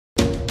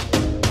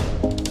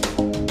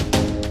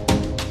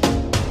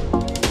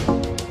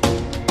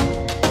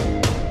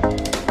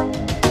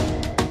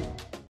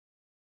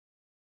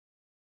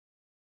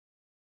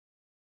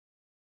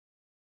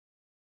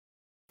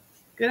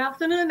Good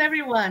afternoon,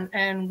 everyone,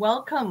 and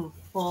welcome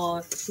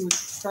to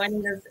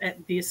joining us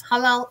at this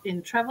Halal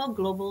in Travel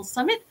Global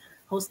Summit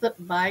hosted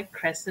by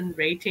Crescent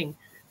Rating.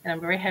 And I'm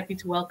very happy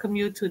to welcome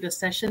you to the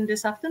session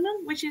this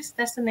afternoon, which is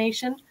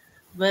Destination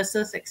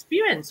versus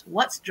Experience.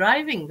 What's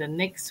driving the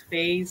next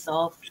phase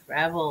of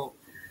travel?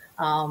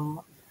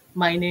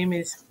 My name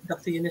is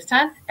Dr. Eunice,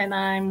 and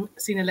I'm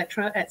Senior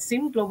Lecturer at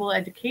SIM Global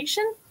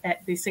Education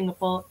at the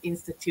Singapore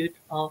Institute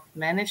of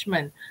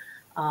Management.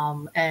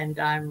 And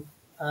I'm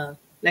a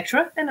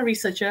lecturer and a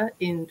researcher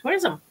in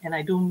tourism, and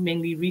I do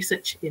mainly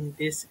research in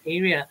this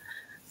area.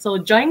 So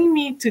joining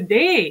me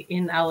today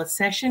in our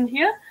session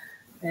here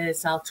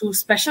is our two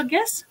special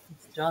guests,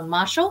 John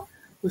Marshall,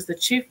 who's the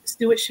Chief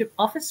Stewardship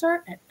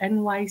Officer at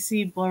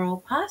NYC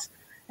Borough Pass,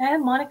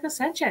 and Monica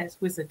Sanchez,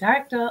 who is the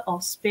Director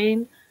of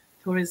Spain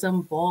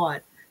Tourism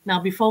Board.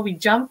 Now, before we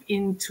jump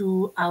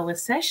into our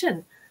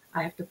session,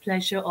 I have the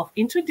pleasure of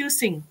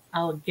introducing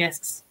our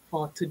guests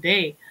for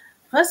today.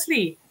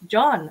 Firstly,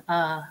 John,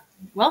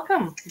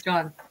 welcome,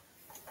 John.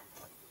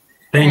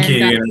 Thank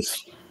you,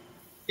 Eunice.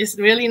 It's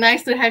really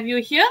nice to have you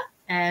here,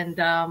 and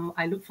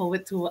I look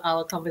forward to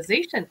our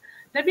conversation.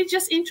 Let me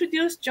just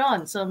introduce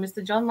John. So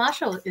Mr. John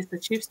Marshall is the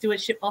Chief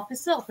Stewardship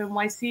Officer of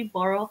NYC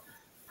Borough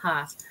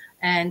Pass,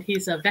 and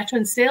he's a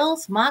veteran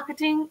sales,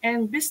 marketing,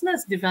 and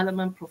business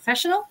development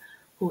professional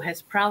who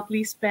has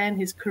proudly spent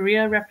his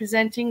career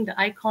representing the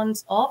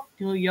icons of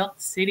New York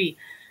City.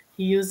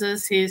 He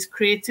uses his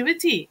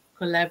creativity,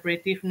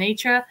 collaborative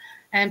nature,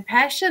 and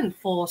passion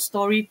for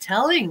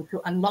storytelling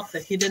to unlock the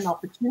hidden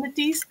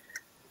opportunities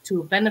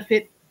to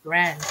benefit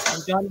brands.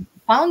 And John,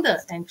 founder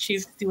and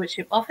Chief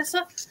Stewardship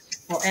Officer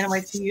for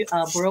NYC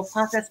Borough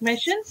Pass, as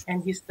mentioned,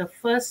 and this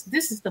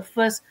is the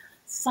first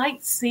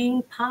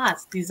sightseeing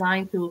pass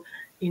designed to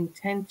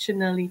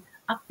intentionally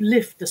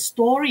uplift the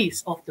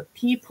stories of the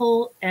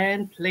people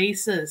and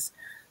places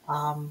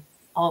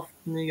of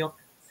New York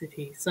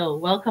City. So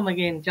welcome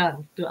again,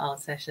 John, to our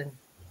session.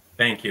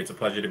 Thank you. It's a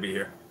pleasure to be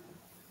here.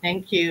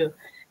 Thank you.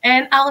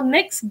 And our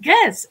next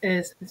guest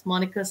is Ms.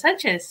 Monica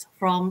Sanchez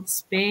from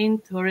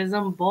Spain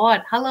Tourism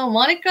Board. Hello,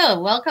 Monica.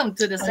 Welcome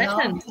to the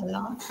session.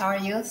 Hello. How are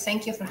you?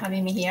 Thank you for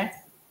having me here.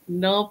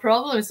 No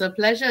problem. It's a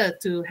pleasure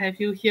to have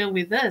you here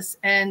with us.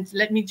 And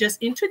let me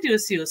just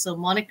introduce you. So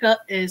Monica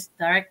is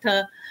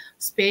Director,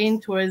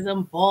 Spain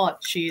Tourism Board.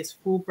 She is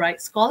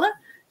Fulbright Scholar.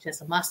 She has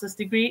a master's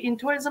degree in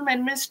tourism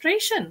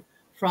administration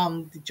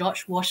from the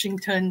George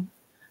Washington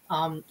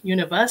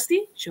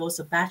University. She holds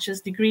a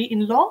bachelor's degree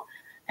in law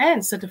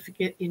and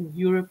certificate in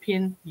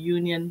European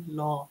Union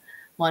law.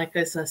 Monica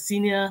is a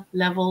senior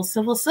level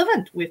civil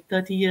servant with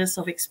 30 years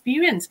of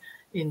experience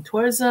in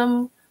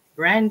tourism,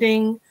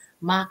 branding,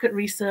 market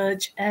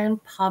research,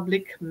 and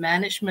public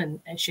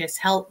management. And she has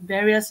held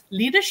various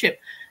leadership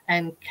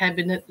and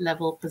cabinet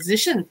level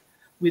positions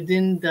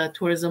within the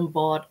Tourism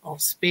Board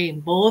of Spain,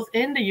 both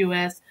in the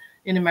US,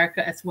 in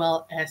America, as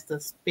well as the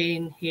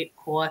Spain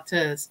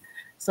headquarters.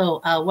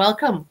 So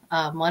welcome,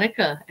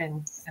 Monica,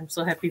 and I'm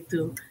so happy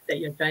that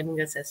you're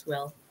joining us as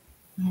well.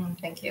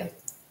 Thank you.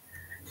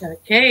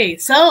 Okay,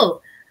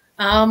 so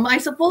I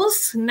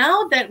suppose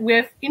now that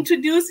we've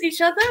introduced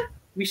each other,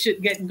 we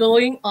should get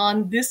going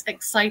on this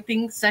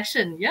exciting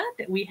session,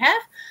 that we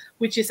have,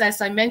 which is, as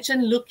I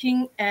mentioned,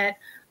 looking at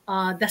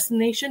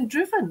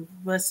destination-driven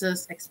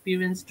versus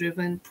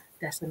experience-driven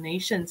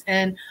destinations.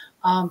 And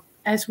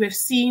as we've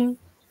seen,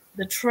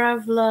 the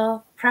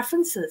traveler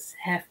preferences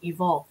have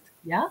evolved,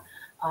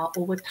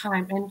 over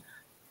time. And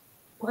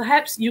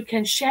perhaps you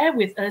can share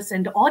with us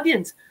and the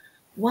audience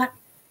what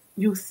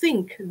you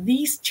think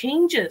these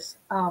changes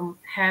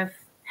have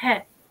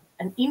had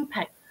an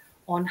impact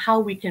on how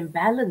we can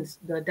balance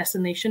the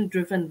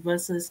destination-driven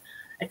versus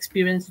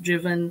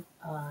experience-driven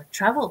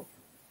travel.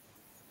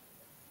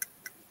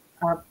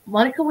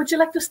 Monica, would you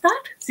like to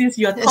start since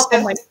you're top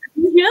of my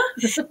team here?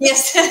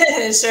 Yes,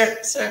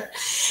 sure.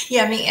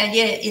 Yeah, I mean,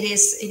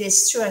 it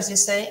is true, as you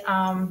say.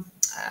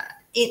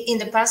 In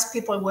the past,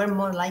 people were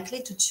more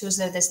likely to choose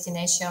their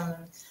destination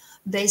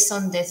based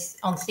on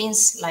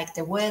things like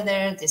the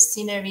weather, the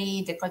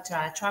scenery, the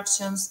cultural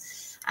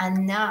attractions.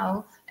 And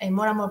now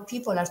more and more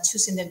people are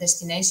choosing their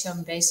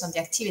destination based on the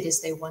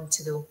activities they want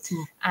to do.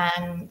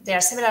 And there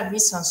are several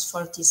reasons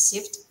for this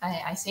shift,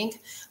 I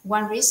think.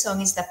 One reason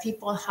is that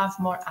people have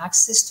more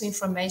access to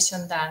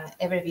information than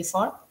ever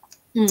before.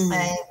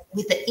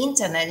 With the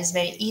internet, it's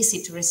very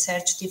easy to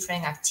research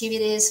different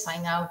activities,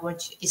 find out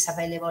what is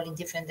available in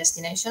different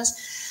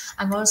destinations.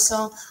 And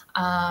also,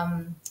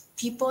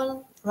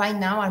 people right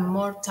now are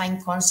more time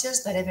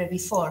conscious than ever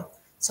before.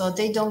 So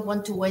they don't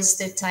want to waste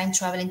their time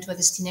traveling to a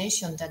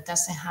destination that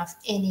doesn't have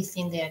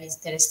anything they are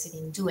interested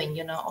in doing,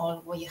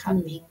 all what you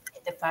have been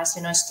in the past,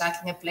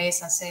 stuck in a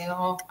place and say,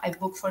 oh, I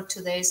booked for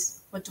 2 days.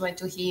 What do I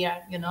do here?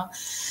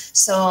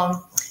 So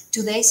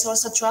today's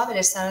also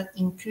travelers are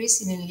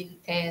increasingly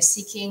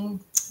seeking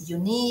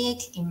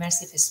unique,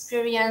 immersive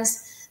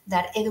experience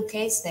that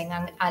educates them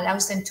and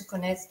allows them to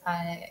connect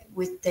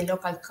with the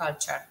local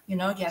culture,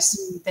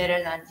 just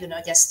better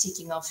than, just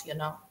ticking off,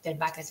 their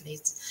bucket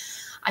list.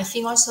 I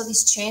think also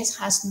this change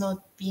has not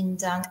been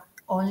done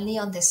only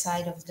on the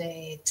side of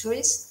the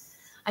tourists.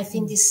 I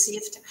think this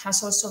shift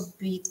has also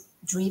been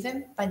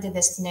driven by the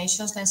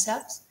destinations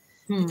themselves,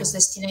 because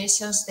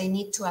destinations, they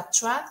need to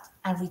attract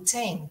and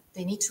retain.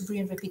 They need to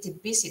bring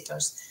repeated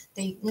visitors.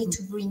 They need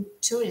to bring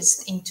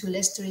tourists into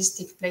less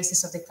touristic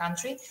places of the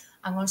country,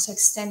 and also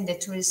extend the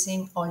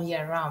tourism all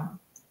year round.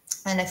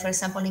 And like, for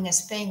example, in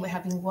Spain, we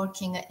have been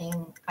working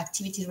in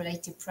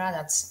activity-related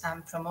products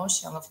and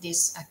promotion of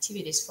these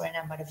activities for a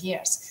number of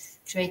years,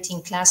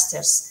 creating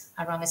clusters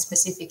around a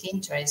specific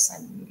interests,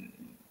 and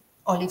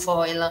olive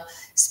oil,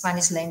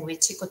 Spanish language,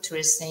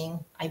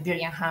 ecotourism,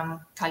 Iberian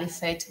ham,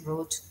 caliphate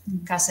route,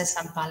 castles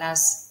and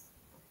palace,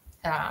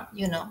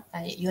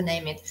 you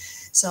name it.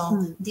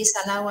 So this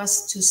allows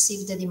us to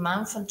shift the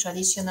demand from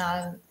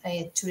traditional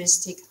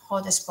touristic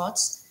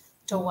hotspots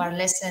toward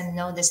lesser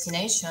known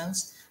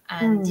destinations,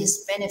 and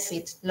this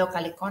benefit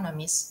local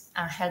economies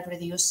and help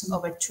reduce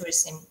over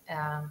tourism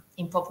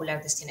in popular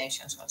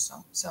destinations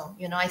also. So,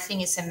 I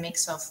think it's a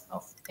mix of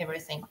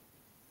everything.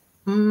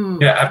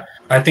 Yeah,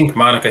 I think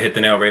Monica hit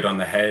the nail right on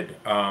the head.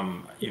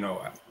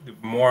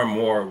 More and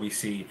more we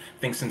see, I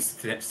think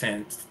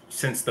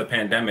since the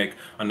pandemic,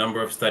 a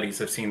number of studies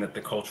have seen that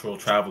the cultural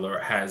traveler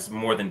has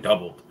more than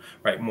doubled,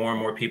 right? More and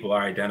more people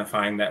are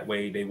identifying that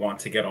way. They want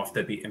to get off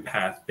the beaten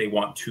path. They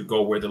want to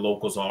go where the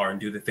locals are and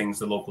do the things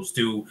the locals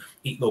do,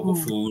 eat local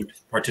food,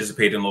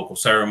 participate in local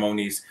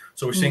ceremonies.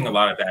 So we're seeing a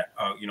lot of that,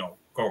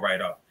 go right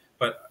up.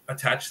 But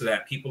attached to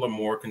that, people are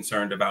more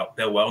concerned about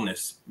their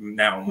wellness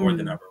now more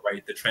than ever,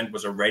 right? The trend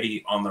was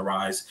already on the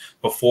rise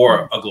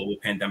before a global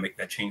pandemic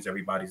that changed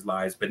everybody's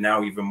lives. But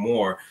now even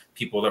more,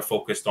 people are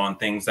focused on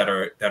things that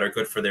are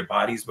good for their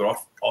bodies, but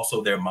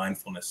also their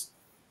mindfulness.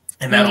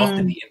 And that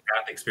often the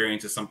in-path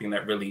experience is something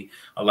that really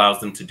allows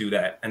them to do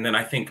that. And then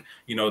I think,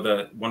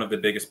 one of the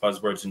biggest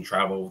buzzwords in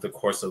travel over the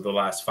course of the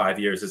last 5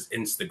 years is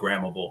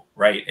Instagrammable,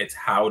 right? It's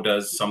how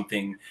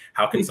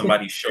can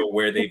somebody show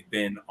where they've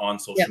been on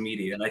social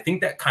media? And I think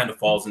that kind of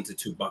falls into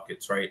two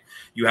buckets, right?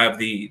 You have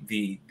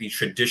the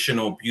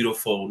traditional,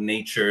 beautiful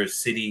nature,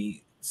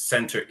 city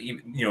center,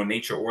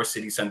 nature or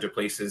city center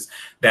places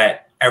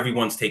that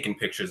everyone's taking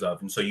pictures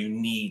of, and so you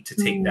need to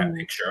take that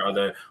picture,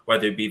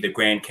 whether it be the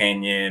Grand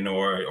Canyon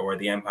or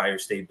the Empire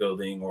State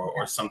Building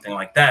or something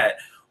like that,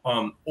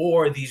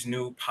 or these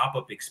new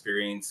pop-up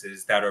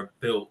experiences that are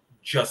built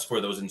just for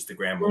those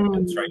Instagram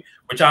moments, right?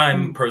 Which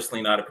I'm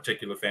personally not a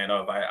particular fan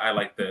of. I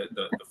like the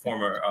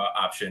former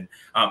option,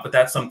 but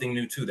that's something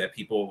new too, that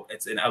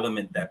it's an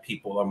element that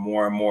people are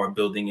more and more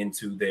building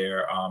into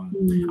their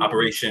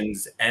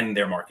operations and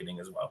their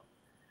marketing as well.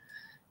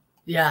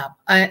 Yeah,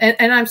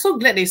 and I'm so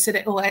glad they said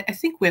that. Oh, I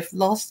think we've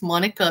lost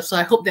Monica, so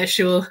I hope that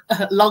she'll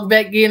log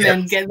back in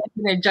and get back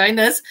in and join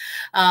us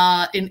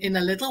in a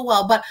little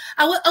while. But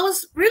I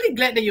was really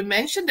glad that you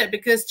mentioned that,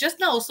 because just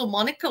now also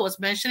Monica was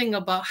mentioning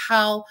about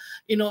how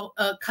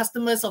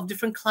customers of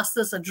different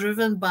clusters are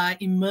driven by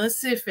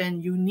immersive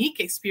and unique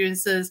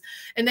experiences,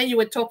 and then you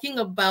were talking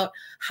about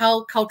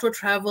how cultural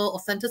travel,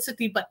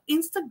 authenticity, but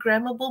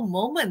Instagrammable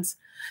moments.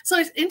 So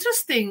it's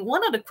interesting.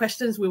 One of the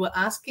questions we were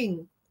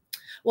asking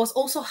was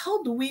also,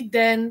 how do we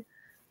then,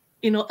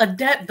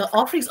 adapt the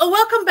offerings? Oh,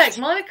 welcome back,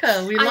 Monica.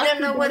 I don't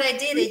know what I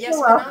did. It just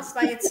went off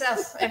by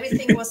itself.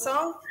 Everything was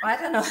on. I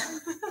don't know.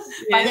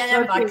 But yeah,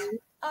 I'm back.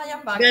 I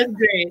am back. That's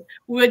great.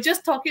 We were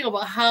just talking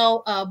about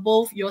how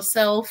both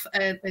yourself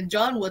and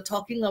John were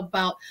talking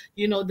about,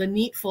 the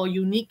need for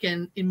unique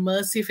and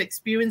immersive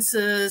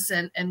experiences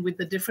and with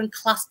the different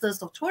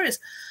clusters of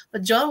tourists.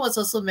 But John was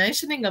also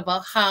mentioning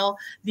about how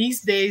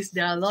these days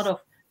there are a lot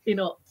of,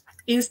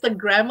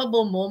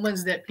 Instagrammable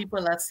moments that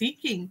people are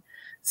seeking.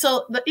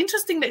 So the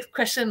interesting next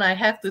question I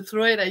have to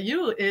throw it at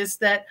you is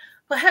that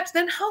perhaps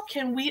then how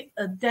can we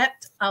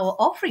adapt our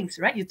offerings,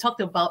 right? You talked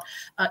about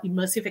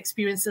immersive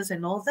experiences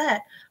and all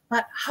that,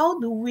 but how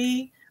do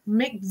we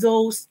make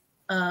those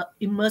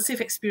immersive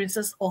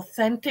experiences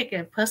authentic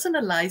and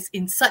personalized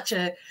in such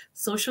a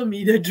social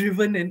media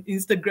driven and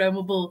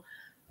Instagrammable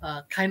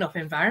kind of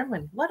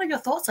environment? What are your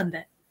thoughts on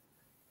that?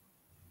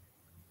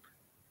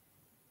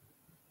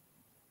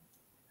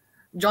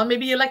 John,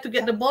 maybe you'd like to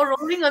get the ball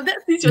rolling on that.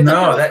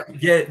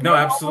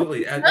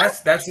 Absolutely.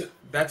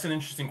 That's an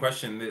interesting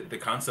question. The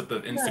concept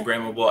of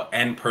Instagrammable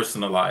and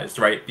personalized,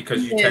 right?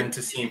 Because you tend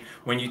to see,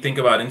 when you think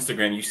about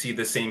Instagram, you see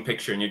the same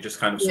picture and you're just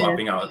kind of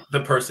swapping out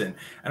the person.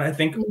 And I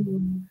think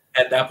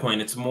at that point,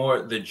 it's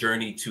more the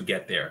journey to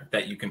get there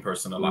that you can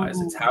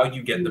personalize. It's how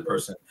you get the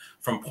person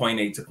from point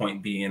A to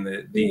point B and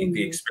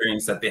the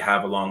experience that they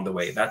have along the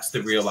way. That's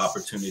the real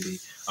opportunity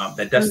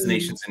that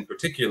destinations in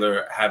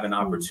particular have an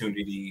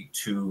opportunity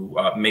to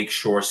make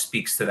sure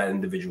speaks to that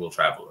individual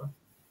traveler.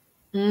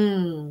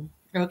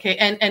 Okay,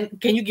 and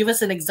can you give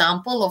us an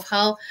example of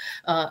how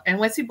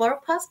NYC Borough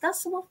Pass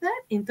does some of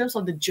that in terms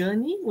of the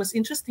journey? It was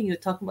interesting you're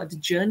talking about the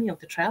journey of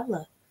the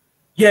traveler.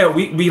 Yeah,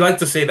 we like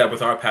to say that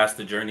with our pass,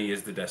 the journey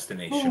is the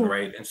destination,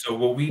 right? And so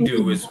what we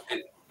do is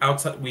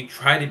we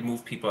try to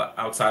move people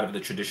outside of the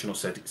traditional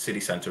city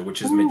center,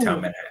 which is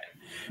Midtown Manhattan.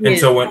 And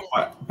so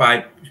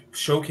by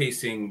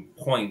showcasing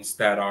points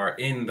that are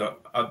in the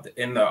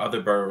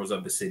other boroughs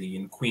of the city,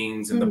 in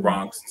Queens, in the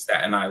Bronx, in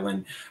Staten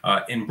Island,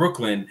 in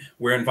Brooklyn.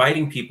 We're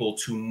inviting people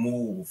to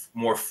move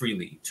more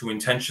freely, to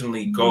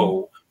intentionally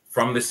go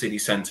from the city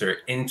center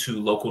into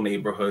local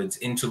neighborhoods,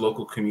 into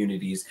local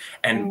communities,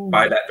 and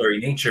by that very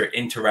nature,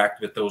 interact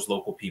with those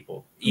local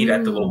people, eat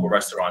at the local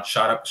restaurant,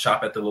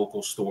 shop at the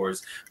local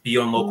stores, be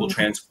on local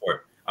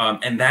transport.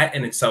 And that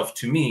in itself,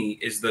 to me,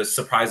 is the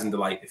surprise and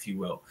delight, if you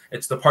will.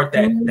 It's the part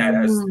that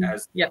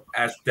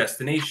as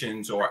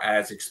destinations or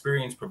as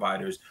experience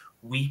providers,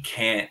 we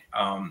can't,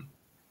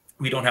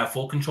 we don't have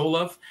full control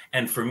of.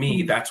 And for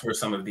me, that's where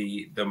some of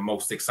the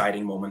most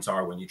exciting moments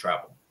are when you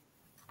travel.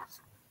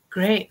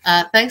 Great.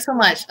 Thanks so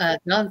much,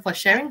 John, for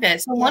sharing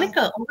that. So,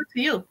 Monica, over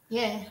to you.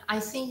 Yeah, I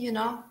think,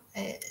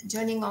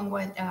 joining on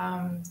what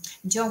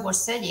John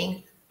was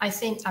saying, I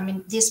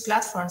mean, these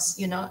platforms,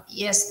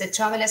 yes, the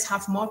travelers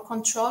have more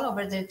control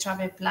over the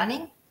travel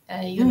planning,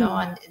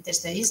 and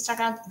there's the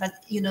Instagram, but,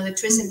 the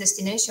tourism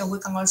destination, we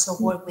can also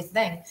work with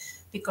them,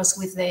 because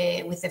with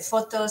the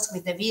photos,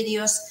 with the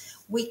videos,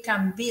 we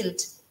can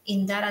build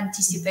in that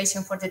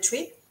anticipation for the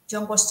trip.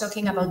 John was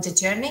talking about the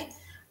journey.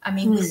 I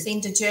mean,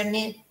 within the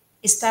journey,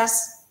 it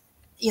starts,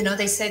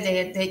 they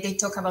say they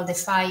talk about the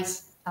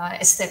 5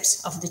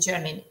 steps of the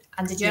journey.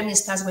 And the journey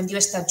starts when you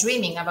start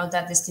dreaming about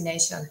that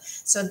destination.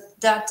 So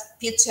that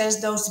pictures,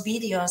 those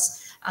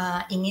videos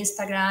in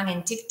Instagram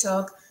and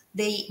TikTok,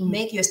 they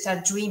make you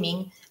start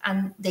dreaming,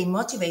 and they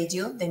motivate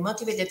you. They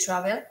motivate the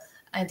traveler,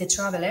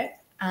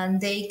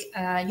 and they,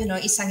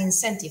 it's an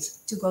incentive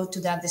to go to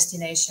that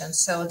destination.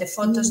 So the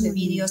photos, the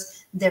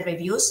videos, the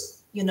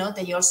reviews,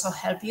 they also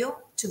help you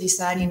to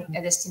decide in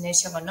a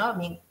destination or not, I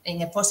mean,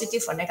 in a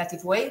positive or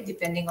negative way,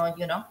 depending on,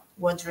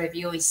 what the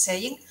review is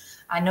saying.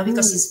 I know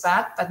because it's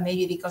bad, but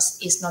maybe because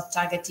it's not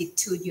targeted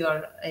to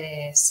your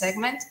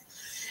segment.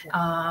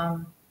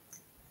 And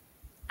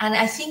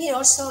I think it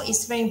also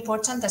is very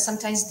important that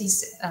sometimes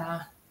this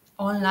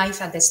on live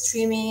at the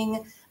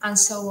streaming and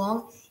so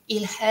on,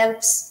 it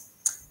helps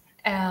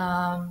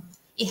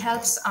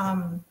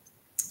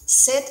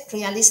set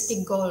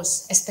realistic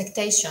goals,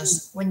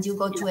 expectations when you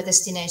go to a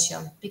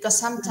destination, because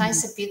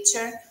sometimes a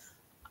picture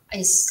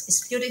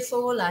is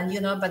beautiful and,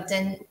 but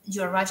then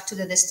you arrive to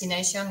the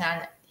destination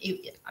and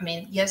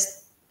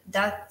yes,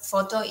 that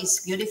photo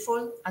is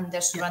beautiful and the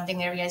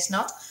surrounding area is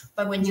not,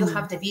 but when you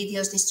have the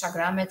videos, the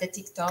Instagram, the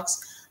TikToks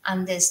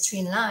and the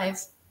stream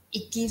live,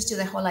 it gives you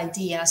the whole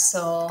idea.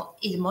 So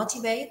it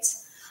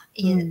motivates,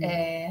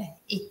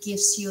 it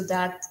gives you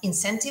that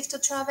incentive to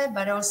travel,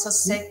 but also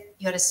set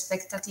your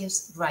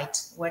expectations right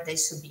where they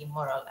should be,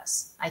 more or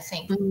less, I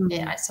think.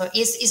 So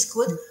it's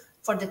good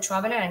for the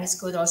traveler, and it's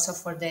good also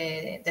for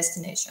the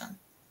destination.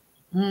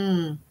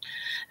 And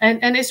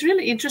it's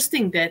really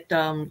interesting that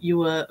you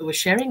were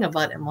sharing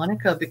about it,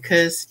 Monica,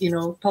 because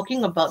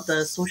talking about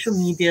the social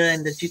media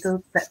and the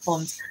digital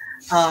platforms,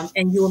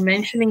 and you were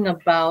mentioning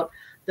about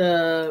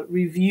the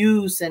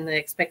reviews and the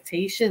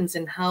expectations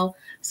and how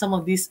some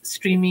of these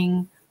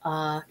streaming,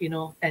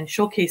 and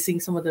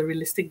showcasing some of the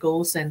realistic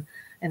goals and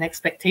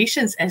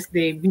expectations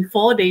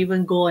before they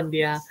even go on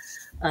their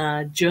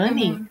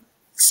journey.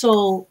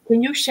 So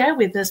can you share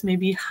with us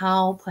maybe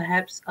how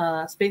perhaps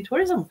Spain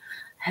Tourism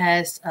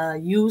has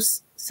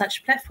used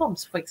such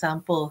platforms, for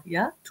example,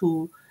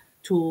 to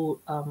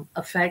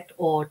affect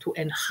or to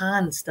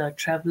enhance the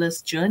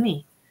traveler's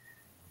journey?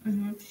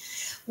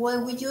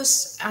 Well, we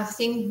use, I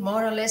think,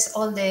 more or less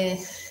all the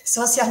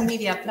social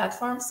media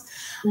platforms.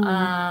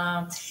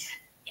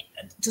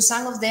 To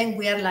some of them,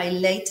 we are like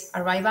late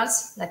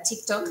arrivals. Like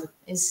TikTok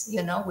is,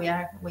 we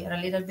are a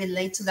little bit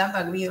late to that,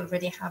 but we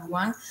already have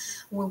one.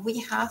 What we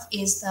have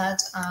is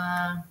that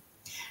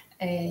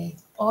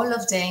all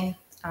of them,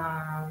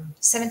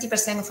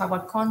 70% of our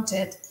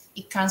content,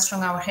 it comes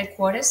from our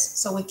headquarters.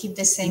 So we keep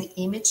the same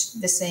image,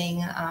 the same,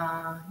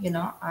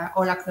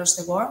 all across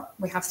the world.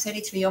 We have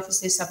 33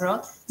 offices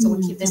abroad, so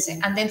we keep the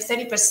same. And then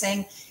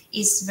 30%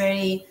 is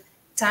very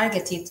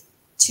targeted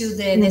to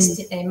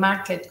the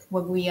market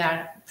where we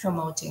are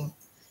promoting.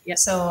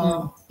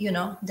 So,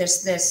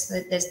 there's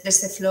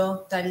the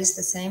flow that is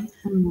the same.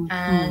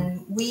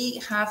 And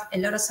we have a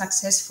lot of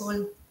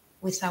successful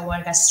with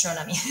our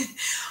gastronomy.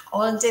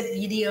 All the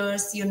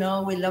videos,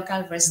 with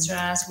local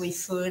restaurants, with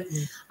food.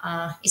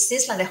 It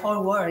seems like the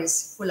whole world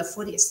is full of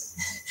foodies,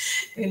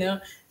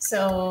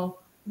 So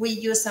we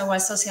use our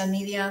social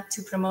media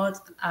to promote,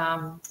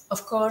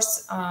 of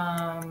course,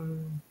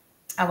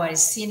 our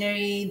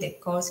scenery, the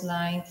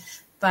coastline,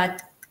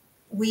 but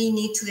we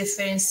need to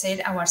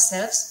differentiate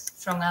ourselves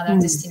from other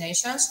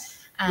destinations.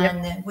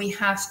 And we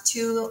have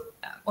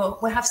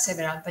we have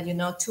several, but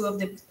two of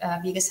the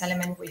biggest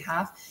elements we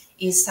have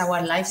is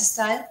our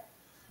lifestyle,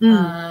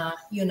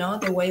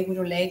 the way we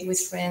relate with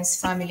friends,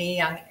 family,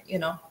 and,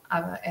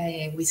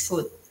 with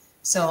food.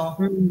 So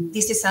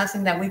this is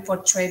something that we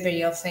portray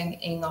very often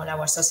in all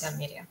our social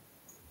media.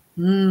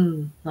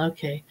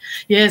 Okay.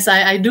 Yes,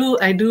 I do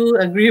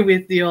agree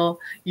with your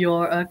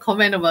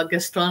comment about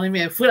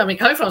gastronomy and food. I mean,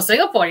 coming from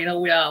Singapore,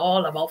 we are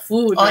all about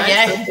food. Oh, right?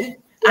 yeah.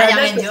 I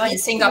am enjoying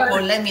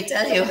Singapore, let me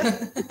tell you.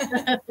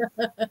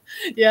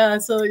 Yeah,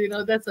 so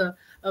that's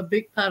a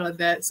big part of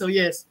that. So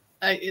yes,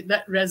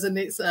 that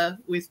resonates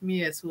with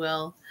me as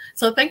well.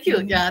 So thank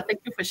you. Yeah, thank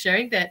you for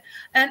sharing that.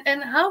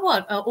 And how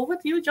about over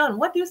to you, John?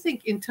 What do you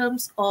think in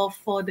terms of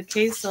for the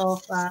case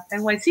of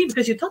NYC?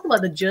 Because you talked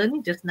about the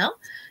journey just now,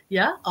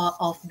 yeah,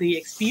 of the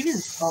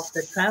experience of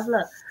the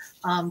traveler.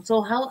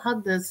 So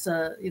how does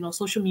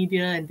social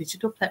media and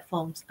digital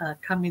platforms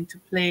come into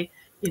play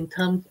in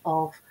terms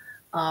of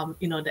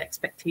the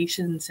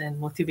expectations and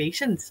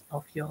motivations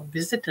of your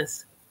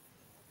visitors?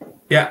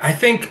 Yeah, I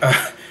think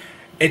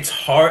it's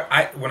hard.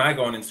 When I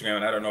go on Instagram,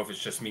 and I don't know if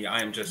it's just me,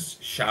 I am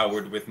just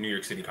showered with New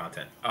York City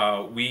content.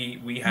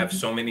 We have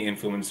so many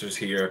influencers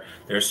here.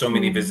 There are so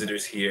many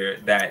visitors here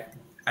that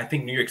I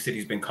think New York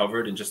City's been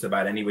covered in just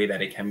about any way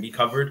that it can be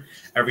covered.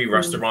 Every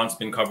restaurant's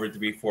been covered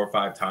 3, 4,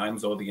 5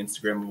 times. All the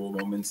Instagrammable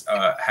moments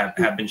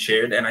have been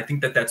shared, and I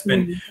think that that's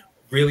been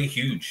really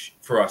huge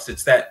for us.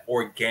 It's that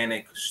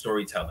organic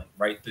storytelling,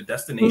 right? The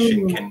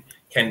destination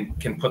can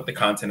put the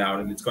content out,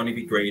 and it's going to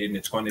be great and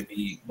it's going to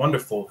be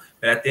wonderful.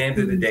 But at the end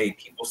of the day,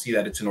 people see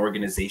that it's an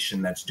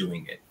organization that's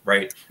doing it,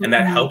 right? And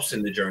that helps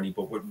in the journey.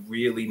 But what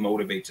really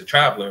motivates a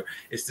traveler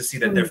is to see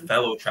that their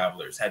fellow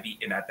travelers have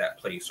eaten at that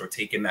place or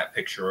taken that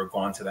picture or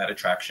gone to that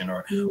attraction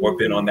or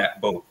been on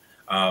that boat.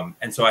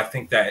 And so I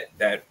think that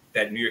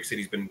New York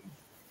City's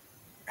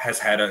has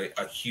had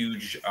a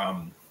huge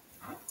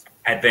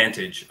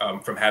advantage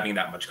from having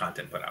that much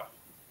content put out.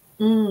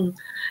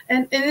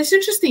 And it's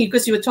interesting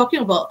because you were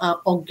talking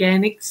about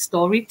organic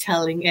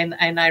storytelling,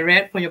 and I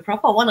read from your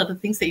profile, one of the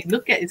things that you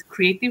look at is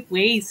creative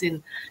ways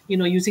in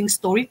using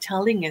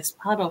storytelling as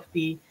part of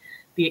the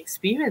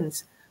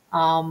experience.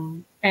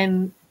 And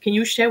can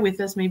you share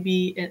with us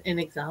maybe an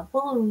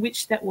example in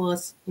which that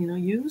was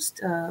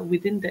used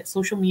within that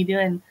social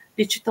media and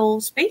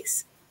digital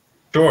space?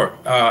 Sure.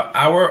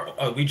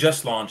 We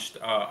just launched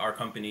our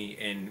company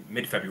in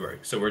mid-February,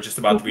 so we're just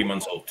about 3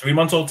 months old. 3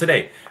 months old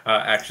today,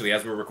 actually,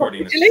 as we're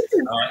recording this.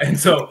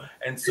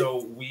 And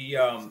so we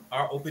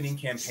our opening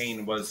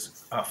campaign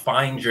was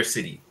Find Your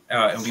City,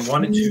 and we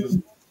wanted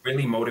to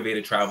really motivate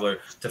a traveler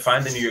to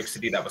find the New York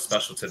City that was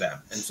special to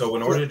them. And so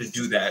in order to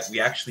do that,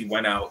 we actually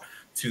went out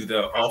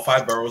to all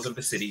 5 boroughs of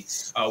the city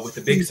with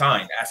a big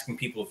sign asking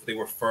people if they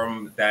were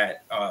from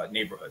that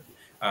neighborhood.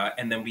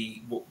 And then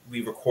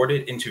we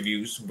recorded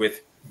interviews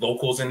with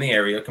locals in the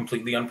area,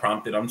 completely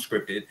unprompted,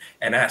 unscripted,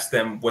 and asked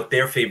them what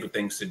their favorite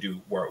things to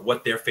do were,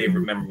 what their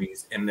favorite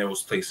memories in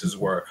those places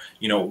were,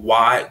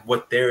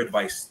 what their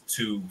advice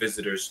to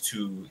visitors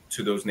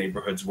to those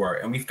neighborhoods were.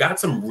 And we've got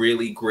some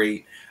really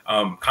great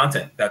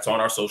content that's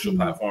on our social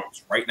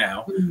platforms right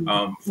now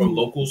from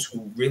locals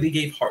who really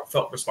gave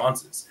heartfelt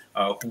responses,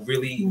 who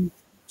really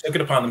took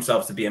it upon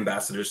themselves to be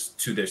ambassadors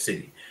to their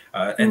city.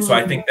 And so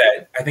I think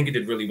it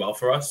did really well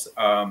for us.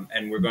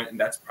 And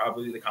that's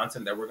probably the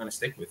content that we're going to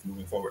stick with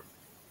moving forward.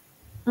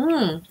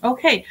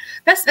 Okay,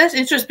 that's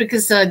interesting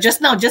because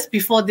just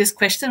before this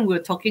question, we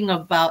were talking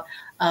about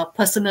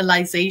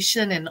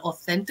personalization and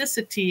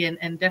authenticity,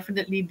 and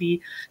definitely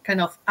the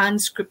kind of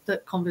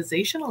unscripted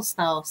conversational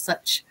style of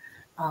such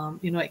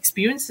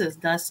experiences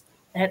does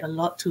add a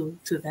lot to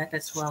that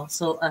as well.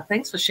 So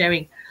thanks for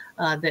sharing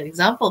that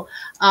example.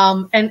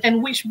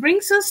 And which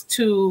brings us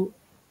to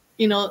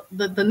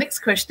the next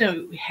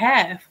question we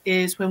have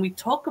is when we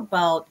talk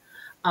about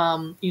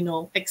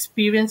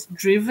experience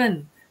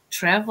driven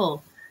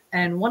travel.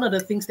 And one of the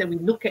things that we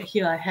look at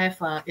here I have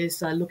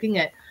is looking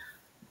at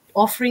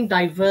offering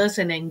diverse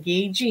and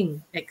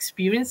engaging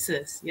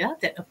experiences,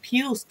 that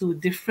appeals to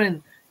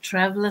different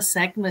traveler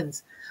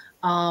segments.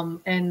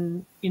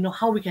 And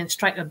how we can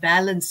strike a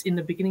balance. In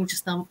the beginning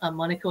just now,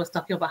 Monica was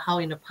talking about how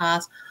in the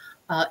past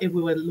if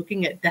we were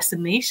looking at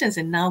destinations,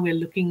 and now we're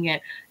looking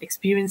at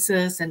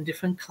experiences and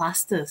different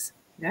clusters,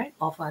 right,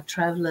 of our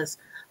travelers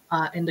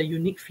and the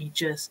unique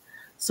features.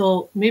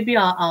 So maybe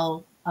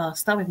I'll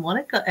start with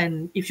Monica,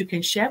 and if you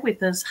can share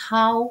with us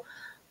how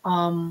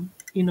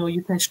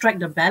you can strike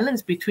the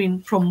balance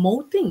between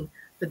promoting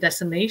the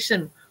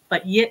destination,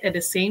 but yet at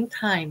the same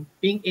time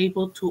being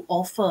able to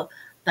offer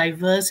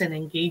diverse and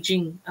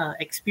engaging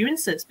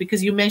experiences,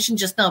 because you mentioned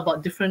just now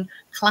about different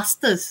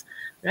clusters,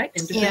 right?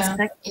 And different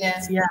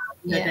segments, the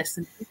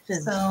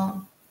destination.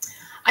 So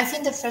I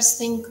think the first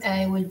thing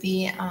would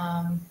be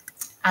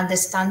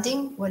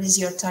understanding what is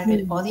your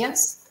target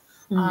audience,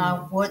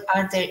 what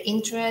are their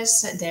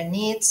interests, their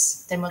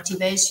needs, their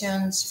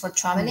motivations for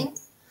traveling.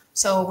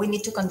 So we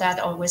need to conduct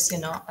always,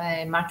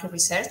 market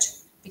research,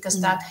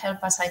 because that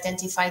helps us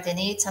identify the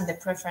needs and the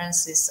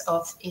preferences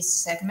of each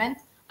segment.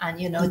 And,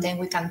 then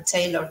we can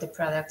tailor the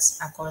products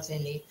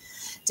accordingly.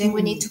 Then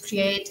we need to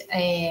create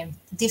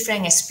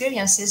different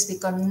experiences,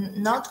 because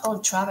not all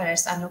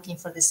travelers are looking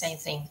for the same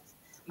thing.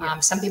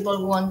 Some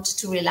people want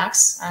to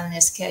relax and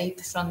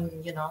escape from,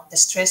 the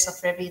stress of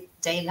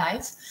everyday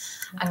life.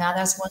 And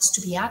others want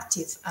to be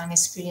active and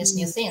experience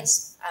new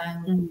things.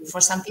 And for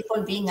some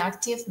people, being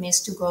active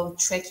means to go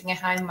trekking a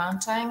high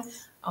mountain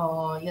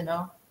or,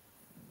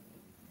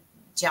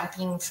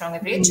 jumping from a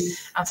bridge,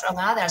 and from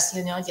others,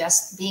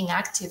 just being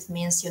active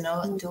means,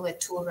 do a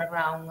tour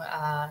around,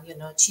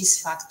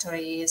 cheese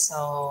factories,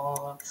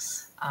 or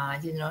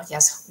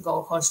just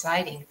go horse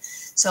riding.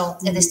 So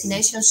a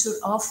destination should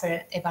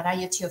offer a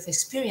variety of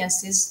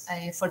experiences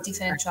for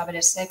different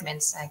traveler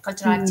segments,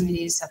 cultural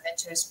activities,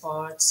 adventure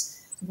sports,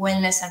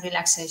 wellness and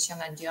relaxation,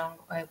 and John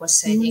was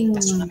saying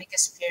gastronomic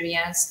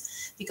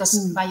experience,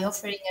 because by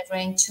offering a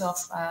range of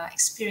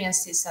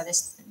experiences,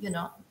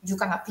 you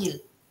can appeal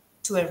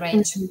to a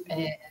range,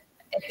 a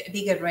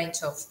bigger range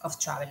of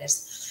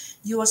travelers.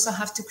 You also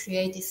have to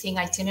create theme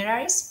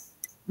itineraries,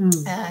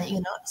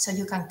 so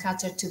you can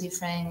cater to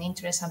different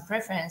interests and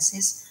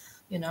preferences.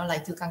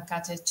 Like you can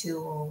cater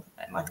to,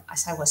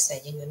 as I was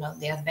saying,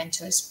 the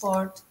adventure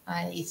sport,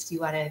 if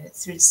you are a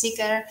thrill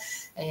seeker,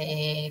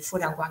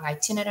 food and wine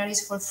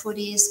itineraries for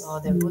foodies,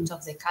 or the route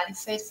of the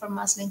caliphate for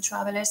Muslim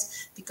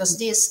travelers, because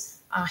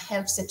this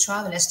helps the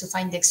travelers to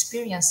find the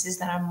experiences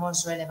that are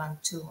most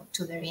relevant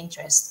to their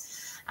interests.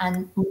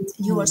 And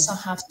you also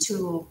have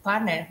to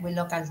partner with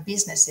local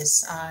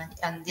businesses.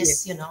 And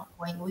this,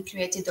 when we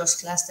created those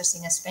clusters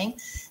in Spain,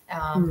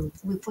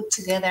 we put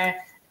together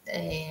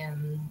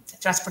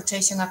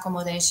transportation,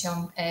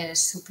 accommodation,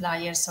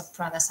 suppliers of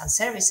products and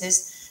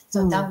services.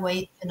 So that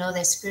way, the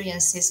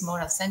experience is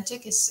more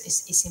authentic,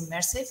 is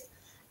immersive,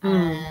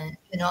 and,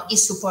 it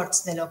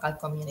supports the local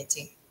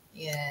community.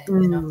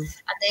 And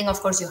then of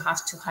course you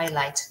have to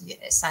highlight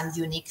some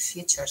unique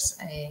features.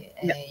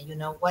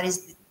 What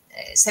is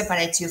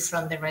separates you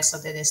from the rest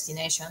of the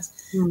destinations,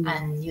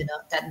 and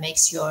that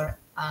makes your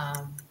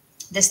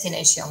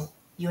destination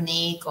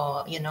unique,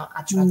 or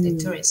attract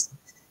tourists.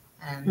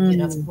 And we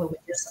will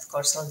use, of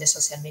course, all the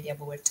social media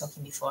we were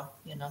talking before,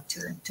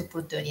 to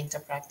put that into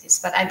practice.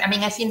 But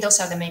I think those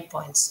are the main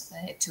points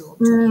to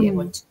be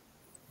able to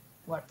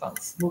work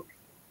both.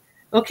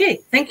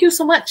 Okay, thank you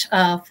so much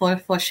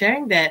for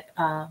sharing that,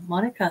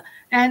 Monica.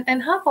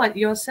 And how about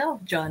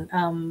yourself, John?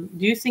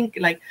 Do you think,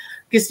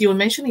 because you were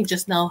mentioning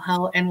just now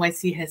how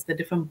NYC has the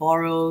different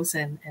boroughs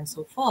and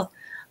so forth,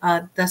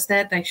 does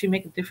that actually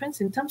make a difference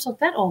in terms of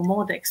that, or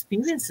more the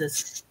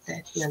experiences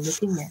that you're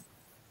looking at?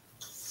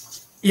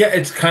 Yeah,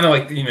 it's kind of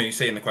like, you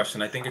say in the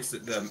question, I think it's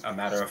a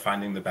matter of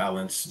finding the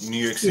balance.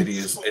 New York City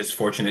is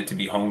fortunate to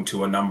be home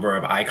to a number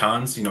of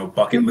icons,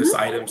 bucket list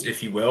items,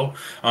 if you will.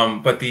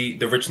 But the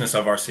richness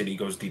of our city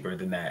goes deeper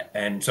than that.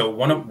 And so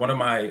one of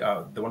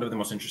the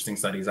most interesting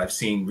studies I've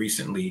seen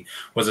recently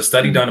was a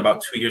study done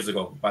about 2 years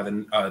ago by the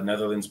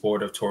Netherlands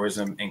Board of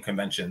Tourism and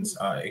Conventions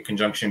in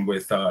conjunction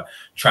with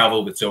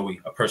Travel with Zoe,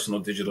 a personal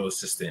digital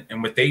assistant.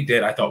 And what they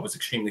did, I thought, was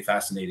extremely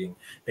fascinating.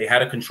 They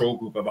had a control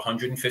group of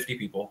 150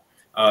 people.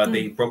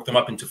 They broke them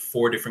up into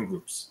 4 different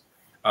groups.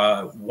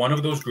 One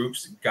of those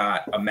groups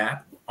got a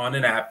map on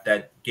an app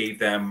that gave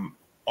them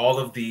all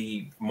of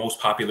the most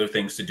popular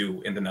things to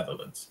do in the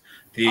Netherlands.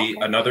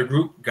 Another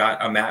group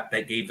got a map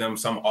that gave them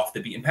some off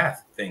the beaten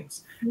path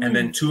things. And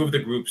then 2 of the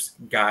groups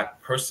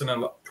got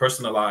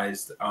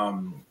personalized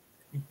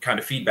kind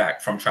of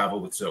feedback from Travel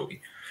with Zoe.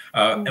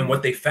 And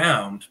what they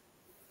found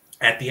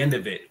at the end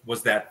of it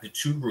was that the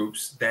 2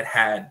 groups that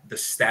had the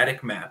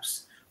static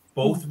maps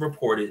both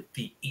reported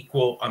the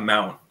equal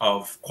amount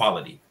of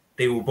quality.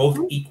 They were both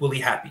equally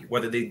happy,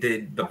 whether they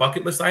did the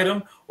bucket list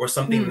item or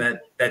something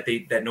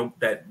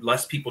that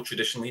less people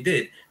traditionally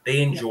did.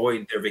 They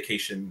enjoyed their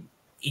vacation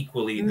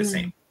equally the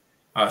same.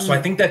 So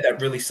I think that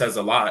really says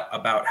a lot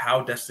about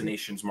how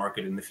destinations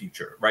market in the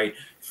future, right?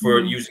 For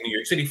using New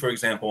York City, for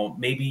example,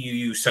 maybe you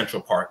use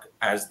Central Park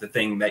as the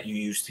thing that you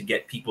use to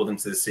get people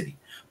into the city.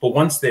 But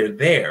once they're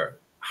there,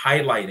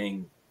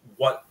 highlighting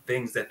what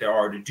things that there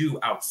are to do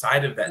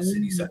outside of that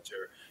city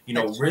center,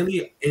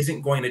 really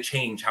isn't going to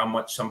change how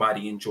much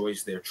somebody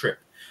enjoys their trip.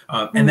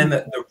 And then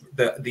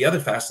the other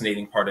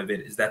fascinating part of it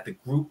is that the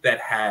group that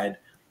had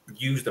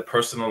used the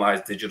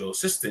personalized digital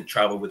assistant,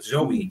 Travel with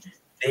Zoe,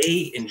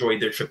 they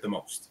enjoyed their trip the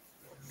most,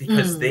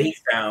 because they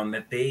found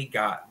that they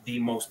got the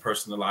most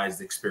personalized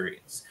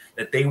experience,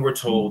 that they were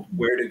told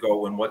where to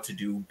go and what to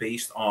do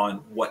based on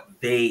what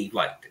they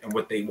liked and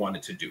what they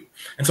wanted to do.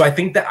 And so I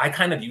think that I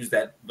kind of use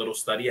that little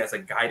study as a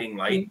guiding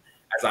light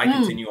as I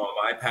continue on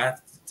my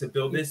path to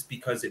build this,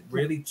 because it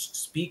really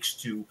speaks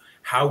to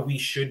how we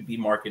should be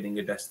marketing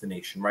a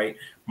destination, right?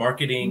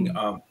 Marketing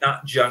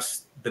not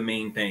just the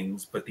main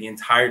things, but the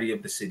entirety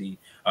of the city,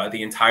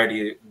 the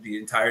entirety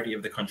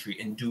of the country,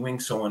 and doing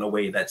so in a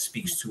way that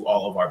speaks to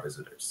all of our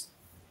visitors.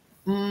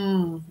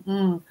 And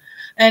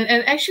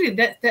actually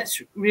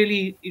that's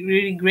really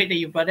great that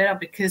you brought that up,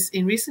 because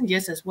in recent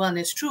years as well, and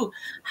it's true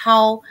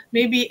how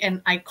maybe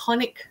an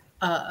iconic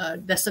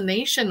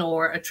destination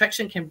or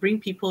attraction can bring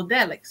people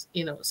there, like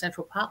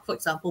Central Park, for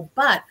example.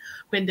 But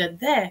when they're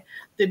there,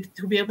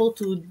 to be able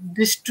to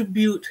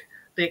distribute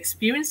the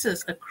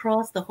experiences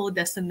across the whole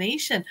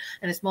destination,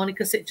 and as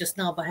Monica said just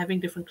now, by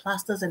having different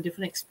clusters and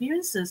different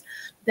experiences,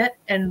 that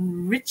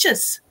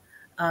enriches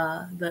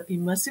the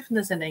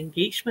immersiveness and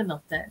engagement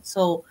of that.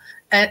 So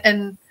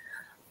and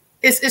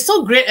it's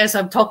so great as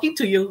I'm talking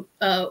to you,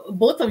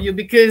 both of you,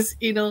 because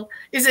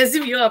it's as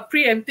if you are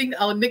preempting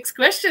our next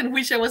question,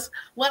 which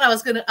what I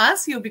was going to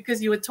ask you,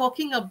 because you were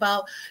talking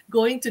about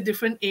going to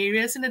different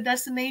areas in the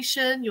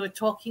destination. You were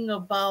talking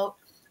about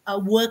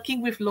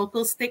working with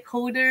local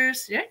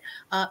stakeholders, yeah,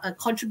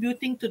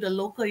 contributing to the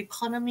local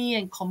economy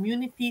and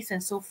communities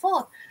and so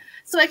forth.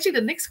 So actually,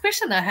 the next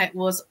question I had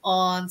was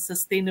on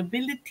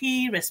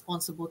sustainability,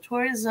 responsible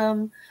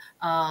tourism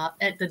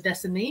at the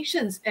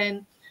destinations.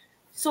 And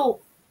so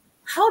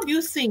how do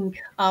you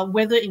think,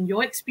 whether in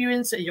your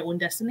experience at your own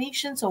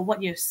destinations or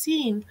what you've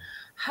seen,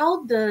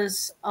 how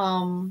does,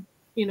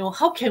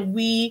 how can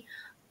we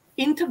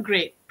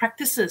integrate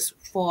practices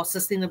for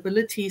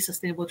sustainability,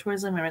 sustainable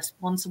tourism, and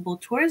responsible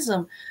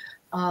tourism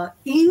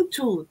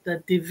into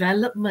the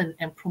development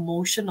and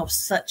promotion of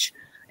such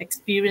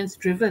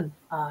experience-driven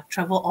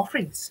travel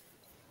offerings?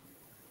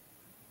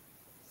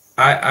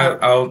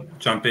 I'll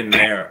jump in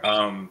there.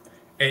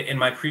 In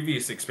my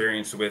previous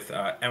experience with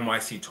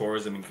NYC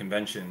Tourism and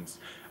Conventions,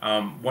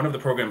 one of the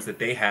programs that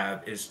they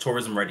have is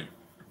Tourism Ready.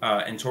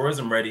 And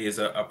Tourism Ready is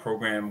a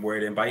program where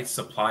it invites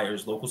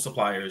suppliers, local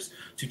suppliers,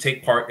 to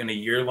take part in a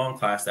year-long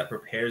class that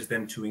prepares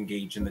them to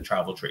engage in the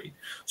travel trade.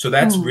 So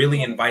that's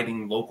really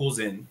inviting locals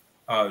in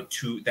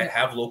that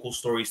have local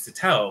stories to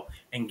tell,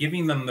 and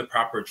giving them the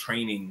proper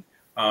training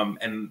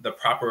and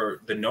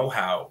the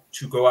know-how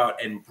to go out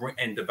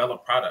and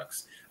develop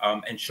products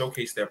and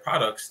showcase their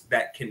products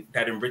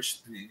that enrich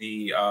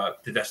the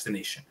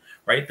destination.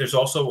 Right. There's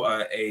also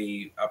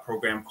a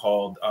program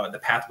called the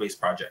Pathways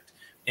Project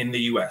in the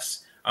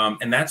U.S.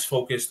 And that's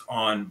focused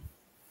on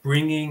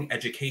bringing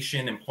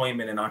education,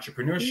 employment, and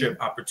entrepreneurship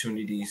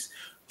opportunities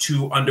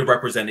to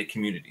underrepresented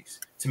communities,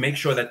 to make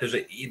sure that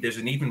there's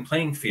an even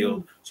playing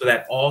field so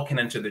that all can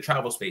enter the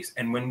travel space.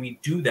 And when we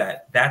do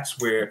that, that's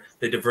where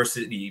the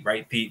diversity,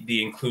 right,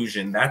 the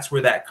inclusion, that's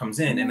where that comes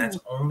in. And that's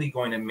only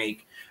going to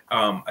make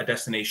a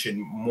destination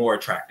more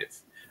attractive.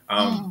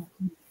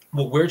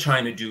 What we're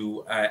trying to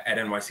do at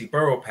NYC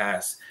Borough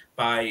Pass,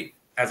 by,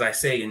 as I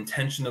say,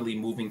 intentionally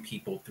moving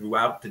people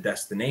throughout the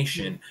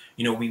destination,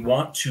 we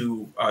want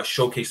to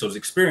showcase those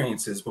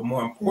experiences. But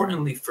more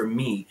importantly for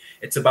me,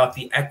 it's about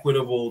the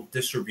equitable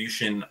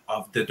distribution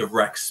of the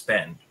direct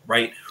spend,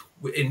 right?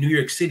 In New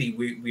York City,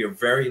 we are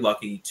very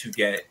lucky to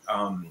get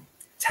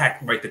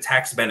the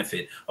tax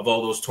benefit of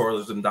all those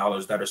tourism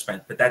dollars that are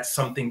spent. But that's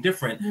something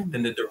different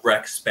than the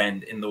direct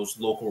spend in those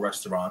local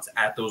restaurants,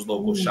 at those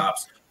local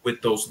shops, with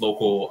those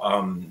local,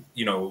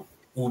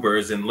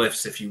 Ubers and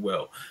Lyfts, if you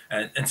will.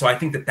 And so I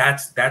think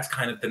that's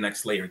kind of the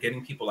next layer,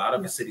 getting people out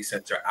of the city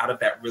center, out of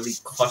that really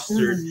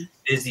clustered,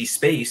 busy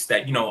space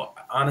that,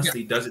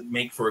 honestly doesn't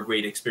make for a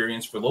great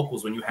experience for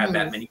locals when you have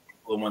that many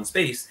people in one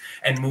space,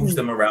 and moves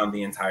them around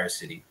the entire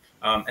city.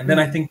 And then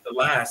I think the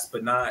last,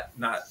 but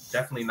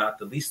definitely not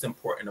the least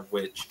important of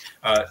which,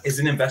 is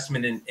an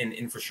investment in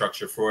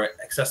infrastructure for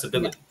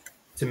accessibility.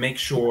 To make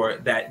sure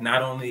that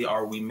not only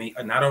are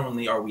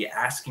we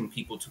asking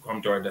people to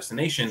come to our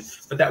destination,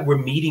 but that we're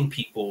meeting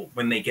people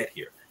when they get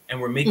here, and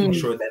we're making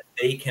sure that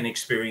they can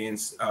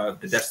experience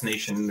the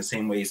destination in the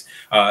same ways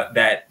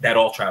that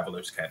all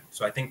travelers can.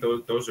 So I think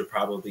those are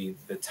probably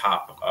the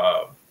top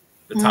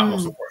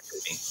most important for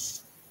me.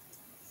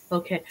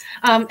 Okay,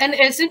 and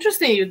it's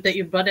interesting that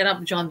you brought it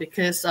up, John,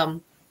 because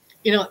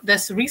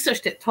there's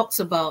research that talks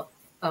about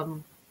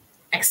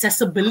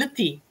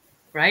accessibility,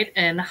 right,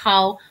 and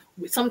how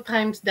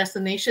sometimes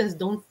destinations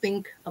don't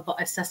think about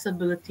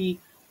accessibility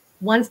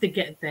once they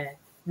get there,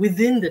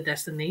 within the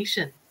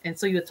destination. And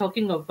so you're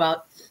talking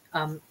about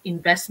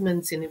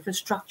investments in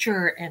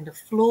infrastructure and the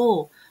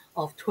flow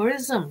of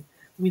tourism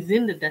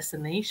within the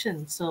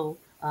destination. So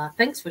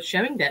thanks for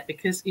sharing that,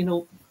 because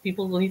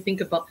people only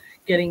think about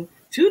getting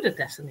to the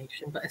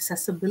destination, but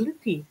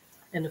accessibility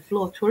and the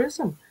flow of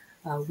tourism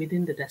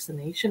within the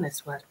destination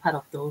as well, as part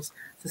of those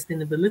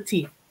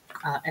sustainability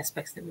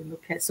aspects that we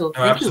look at. So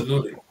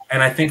absolutely.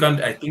 And I think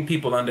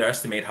people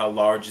underestimate how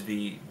large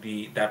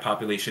that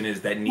population is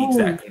that needs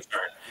that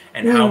concern,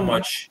 and how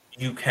much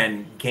you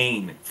can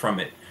gain from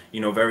it.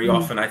 Very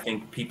often I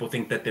think people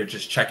think that they're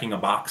just checking a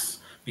box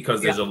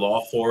because there's a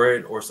law for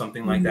it or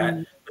something like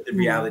that. But the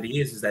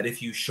reality is that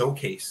if you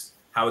showcase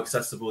how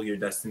accessible your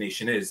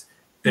destination is,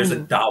 there's a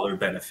dollar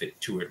benefit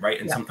to it, right?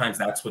 And sometimes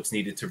that's what's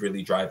needed to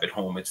really drive it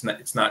home. It's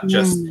not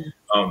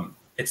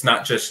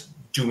just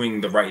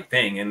doing the right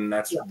thing, and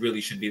that's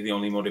really should be the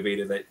only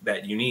motivator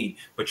that you need.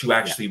 But you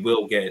actually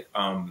will get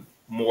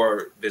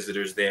more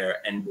visitors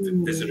there, and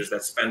visitors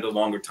that spend a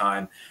longer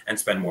time and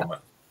spend more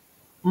money.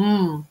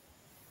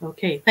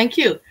 Okay, thank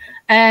you.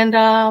 And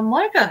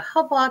Monica,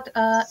 how about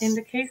in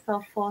the case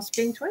of for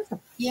Spain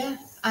tourism? Yeah,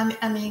 I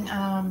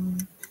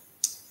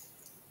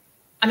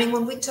mean,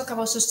 when we talk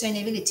about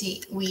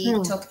sustainability, we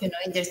talk, in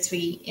the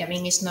three. I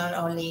mean, it's not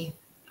only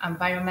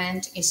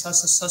environment, it's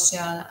also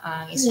social,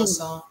 it's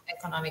also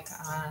economic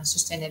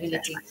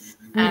sustainability.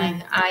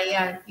 And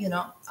I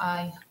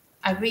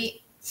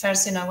agree.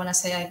 First, I want to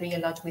say I agree a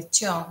lot with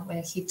John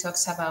when he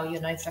talks about,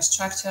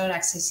 infrastructure,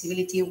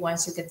 accessibility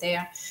once you get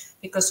there.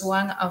 because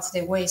one of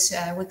the ways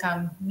we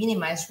can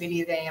minimize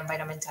really the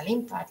environmental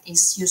impact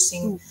is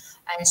using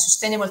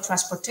sustainable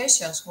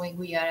transportations when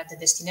we are at the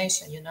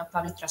destination,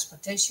 public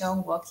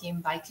transportation, walking,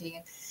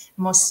 biking.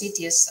 Most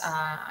cities,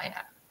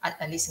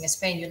 at least in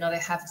Spain, they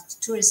have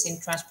tourism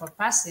transport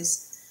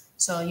passes.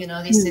 So,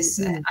 this is,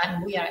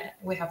 and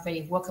we have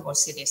very walkable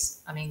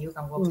cities. I mean, you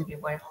can walk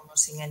everywhere,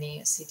 almost in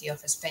any city of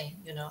Spain,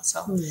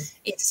 So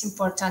it's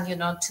important,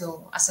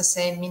 to, as I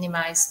say,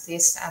 minimize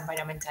this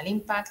environmental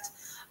impact,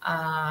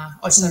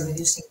 also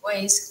reducing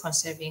waste,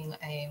 conserving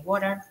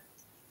water,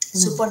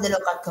 support the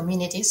local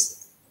communities,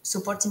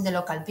 supporting the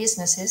local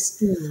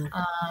businesses,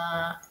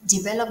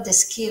 develop the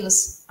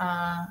skills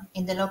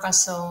in the local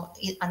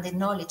and the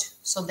knowledge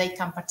so they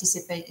can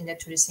participate in the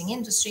tourism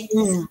industry,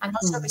 and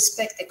also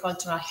respect the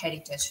cultural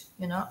heritage,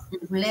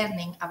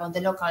 learning about the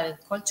local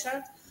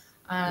culture,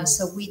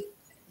 so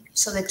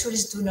the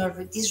tourists do not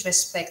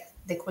disrespect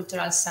the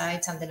cultural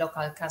sites and the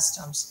local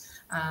customs.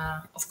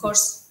 Of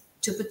course,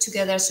 to put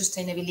together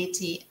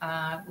sustainability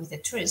with the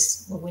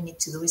tourists, what we need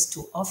to do is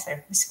to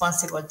offer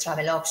responsible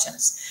travel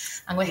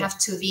options. And we have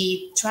to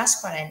be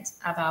transparent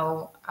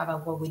about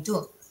what we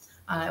do.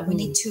 We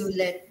need to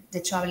let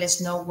the travelers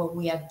know what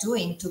we are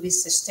doing to be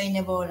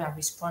sustainable and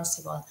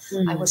responsible.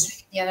 I was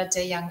reading the other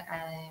day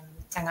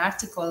an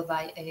article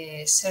by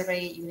a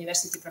Surrey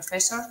University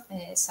professor,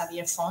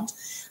 Xavier Font.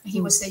 He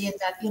was saying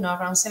that,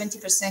 around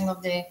 70%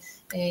 of the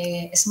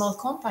small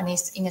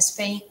companies in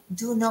Spain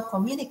do not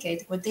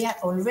communicate what they are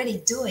already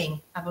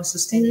doing about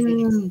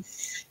sustainability,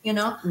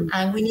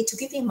 and we need to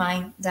keep in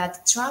mind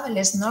that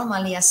travelers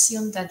normally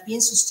assume that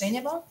being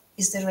sustainable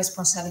is the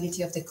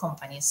responsibility of the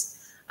companies.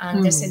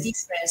 And there's a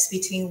difference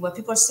between what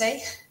people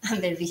say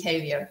and their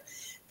behavior.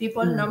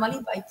 People normally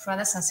buy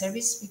products and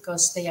services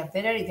because they are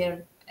better,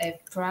 they're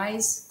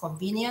price,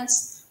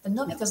 convenience, but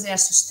not because they are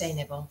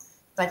sustainable.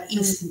 But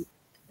if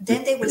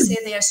then they will say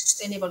they are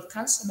sustainable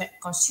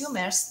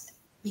consumers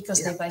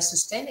because they buy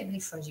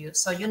sustainably for you.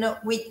 So,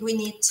 we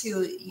need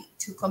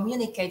to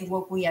communicate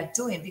what we are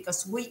doing,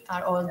 because we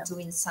are all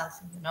doing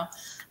something,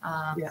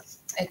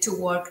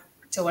 to work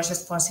towards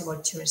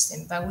responsible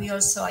tourism. But we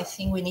also, I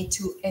think we need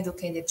to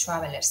educate the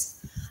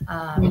travelers.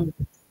 I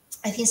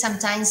think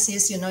sometimes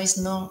it's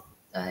not,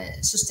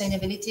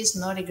 sustainability is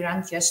not a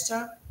grand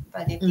gesture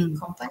by a big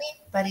company,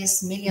 but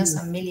it's millions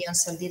and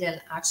millions of little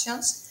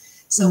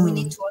actions. So we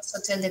need to also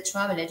tell the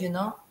traveler,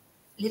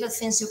 little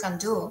things you can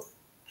do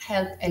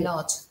help a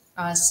lot.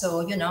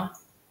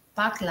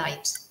 Pack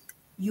light,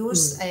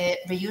 use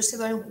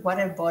reusable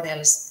water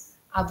bottles,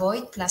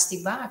 avoid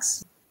plastic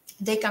bags.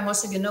 They can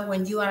also,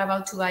 when you are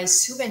about to buy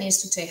souvenirs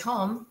to take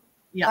home,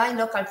 buy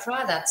local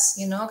products,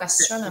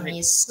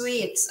 gastronomy,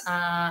 sweets,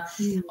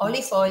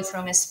 olive oil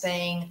from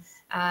Spain,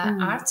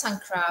 arts and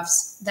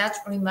crafts. That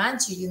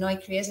reminds you,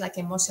 it creates like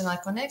emotional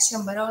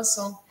connection, but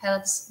also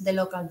helps the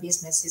local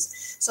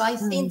businesses. So I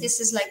think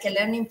this is like a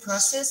learning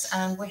process,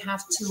 and we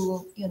have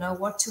to,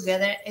 work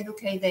together,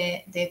 educate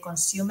the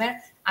consumer,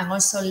 and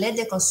also let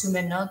the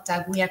consumer know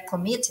that we are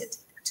committed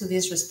to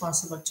this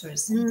responsible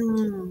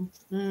tourism.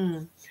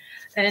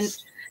 And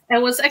I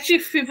was actually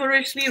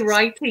feverishly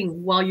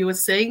writing while you were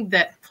saying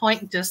that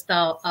point just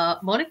now,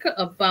 Monica,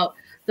 about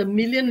the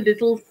million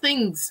little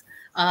things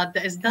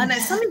that is done. And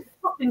something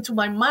popped into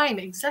my mind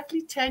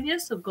exactly 10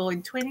 years ago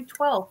in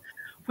 2012,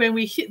 when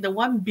we hit the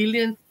 1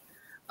 billion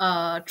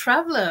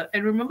traveler.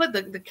 And remember,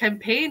 the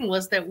campaign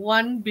was that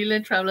 1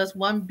 billion travelers,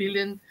 1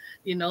 billion,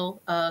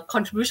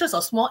 contributions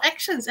or small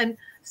actions. And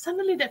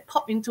suddenly that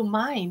popped into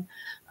mind.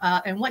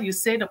 And what you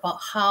said about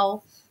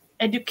how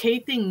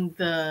educating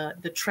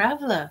the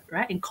traveler,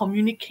 right, and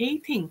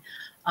communicating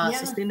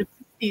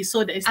sustainability,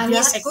 so that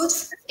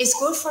it's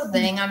good for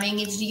them. I mean,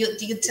 if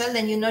you tell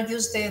them,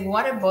 use the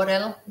water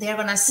bottle, they're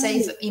gonna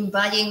save in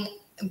buying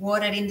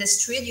water in the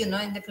street, in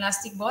the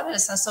plastic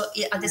bottles, and so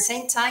at the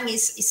same time,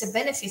 it's a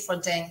benefit for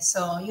them.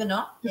 So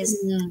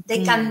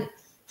they can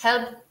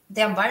help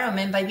the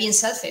environment by being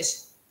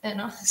selfish,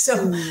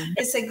 So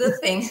it's a good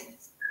thing.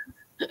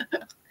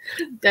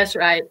 That's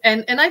right,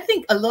 and I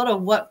think a lot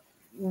of what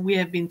we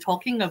have been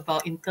talking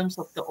about in terms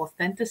of the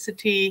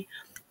authenticity,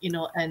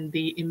 and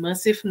the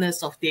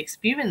immersiveness of the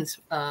experience,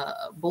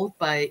 both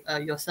by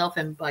yourself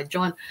and by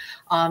John,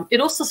 it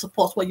also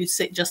supports what you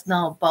said just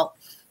now about,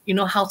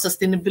 how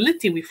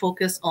sustainability, we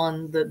focus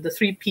on the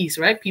 3 Ps,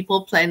 right?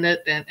 People,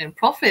 planet, and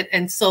profit.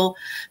 And so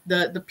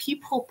the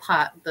people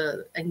part,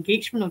 the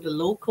engagement of the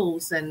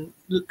locals and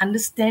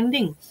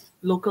understanding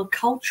local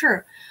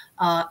culture,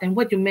 and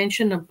what you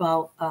mentioned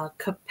about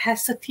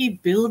capacity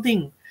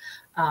building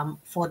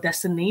for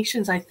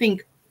destinations. I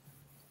think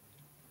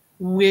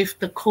with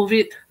the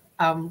COVID,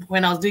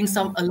 when I was doing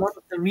a lot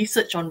of the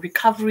research on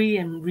recovery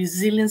and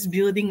resilience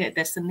building at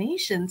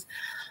destinations,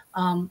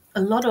 a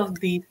lot of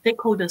the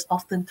stakeholders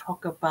often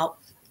talk about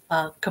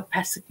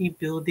capacity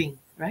building,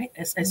 right,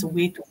 as a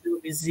way to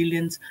build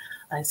resilience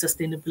and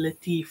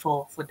sustainability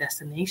for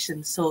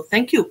destinations. So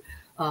thank you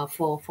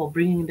for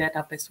bringing that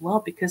up as well,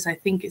 because I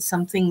think it's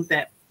something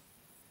that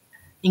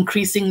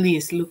increasingly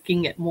is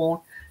looking at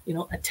more,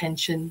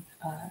 attention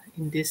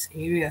in this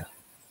area.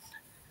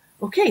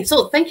 Okay,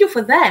 so thank you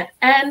for that.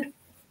 And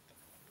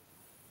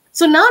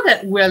so now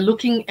that we're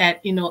looking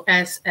at,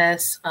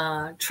 as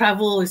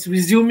travel is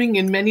resuming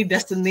in many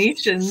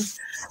destinations,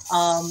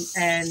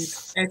 and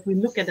as we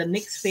look at the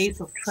next phase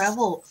of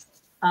travel,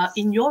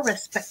 in your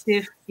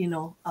respective,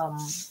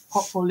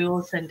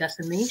 portfolios and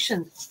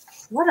destinations,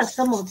 what are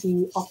some of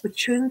the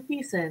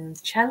opportunities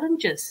and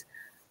challenges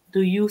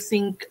do you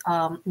think,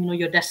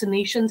 your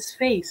destinations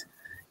face,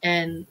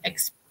 and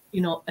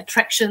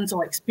attractions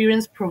or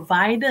experience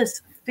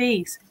providers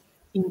face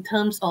in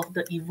terms of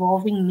the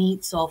evolving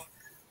needs of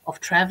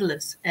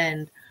travelers,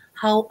 and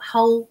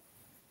how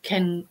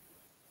can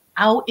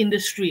our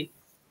industry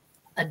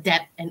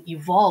adapt and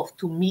evolve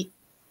to meet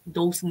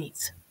those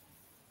needs?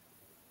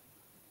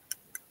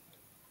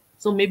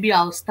 So maybe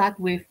I'll start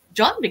with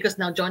John, because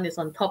now John is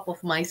on top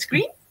of my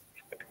screen.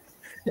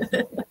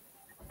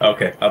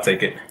 Okay, I'll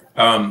take it.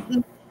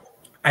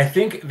 I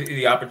think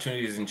the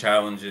opportunities and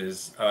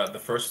challenges, the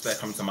first that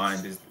comes to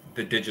mind is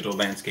the digital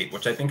landscape,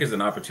 which I think is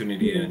an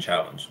opportunity and a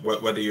challenge.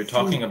 Whether you're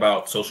talking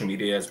about social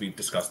media, as we've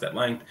discussed at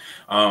length,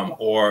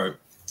 or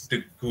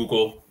the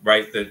Google,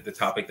 right, the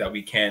topic that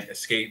we can't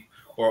escape,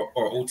 or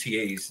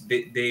OTAs,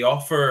 they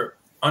offer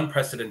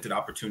unprecedented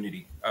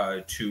opportunity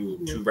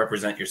to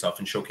represent yourself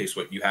and showcase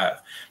what you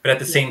have. But at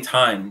the same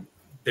time,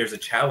 there's a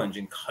challenge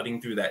in cutting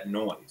through that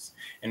noise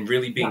and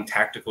really being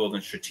tactical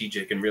and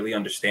strategic, and really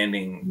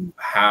understanding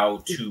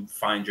how to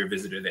find your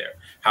visitor there,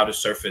 how to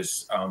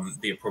surface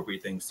the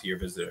appropriate things to your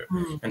visitor.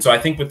 And so I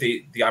think with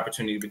the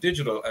opportunity with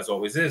digital, as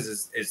always,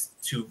 is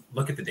to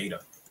look at the data,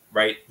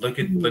 right? Look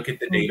at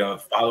the data,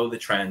 follow the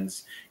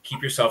trends,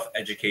 keep yourself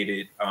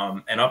educated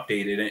and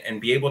updated, and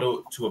be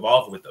able to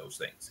evolve with those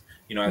things.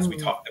 As we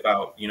talked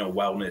about,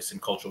 wellness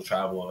and cultural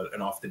travel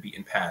and off the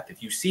beaten path,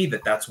 if you see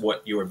that that's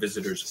what your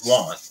visitors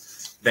want,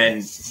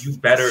 then you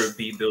better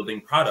be building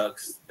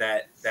products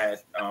that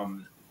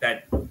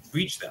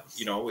reach them,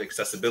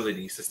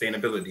 accessibility,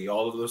 sustainability,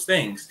 all of those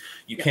things.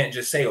 You can't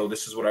just say, oh,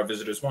 this is what our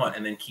visitors want,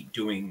 and then keep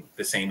doing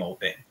the same old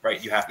thing,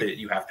 right? You have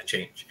to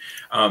change.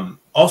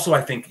 Also,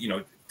 I think,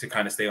 to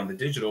kind of stay on the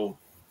digital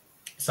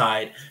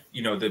side,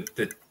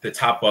 the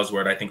top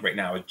buzzword I think right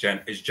now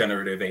is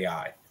generative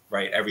AI.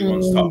 Right,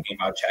 everyone's talking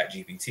about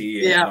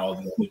ChatGPT and all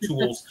the other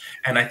tools,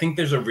 and I think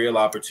there's a real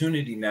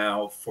opportunity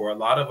now for a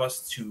lot of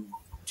us to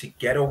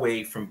get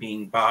away from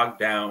being bogged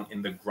down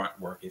in the grunt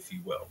work, if you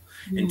will,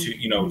 and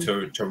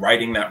to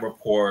writing that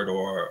report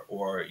or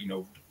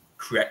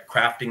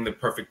crafting the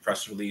perfect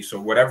press release,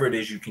 or whatever it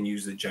is you can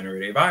use the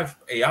generative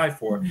AI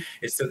for,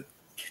 is to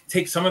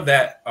take some of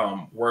that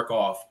work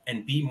off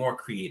and be more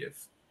creative.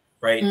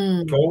 Right?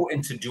 Go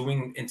into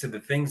the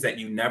things that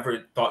you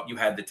never thought you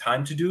had the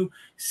time to do.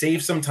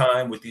 Save some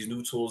time with these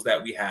new tools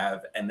that we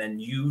have, and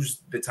then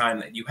use the time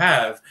that you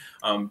have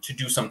to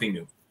do something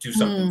new, do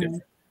something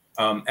different.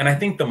 And I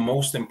think the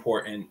most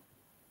important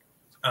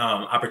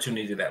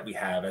opportunity that we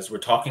have, as we're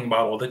talking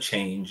about all the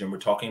change, and we're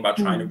talking about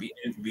trying to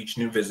reach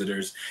new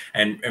visitors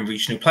and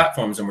reach new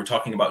platforms, and we're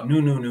talking about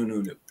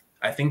new.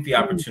 I think the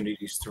opportunity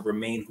is to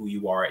remain who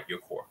you are at your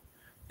core.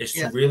 Is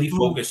to really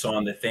focus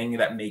on the thing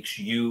that makes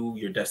you,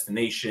 your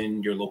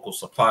destination, your local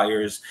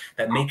suppliers,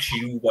 that makes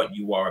you what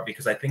you are.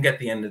 Because I think at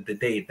the end of the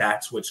day,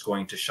 that's what's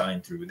going to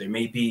shine through. There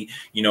may be,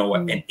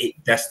 an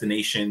it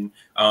destination,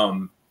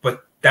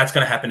 but that's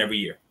going to happen every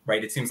year,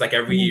 right? It seems like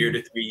every year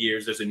to 3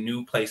 years, there's a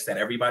new place that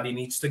everybody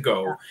needs to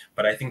go.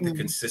 But I think the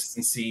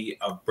consistency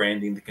of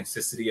branding, the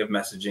consistency of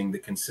messaging, the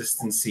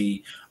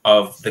consistency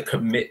of the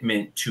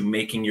commitment to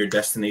making your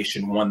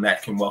destination one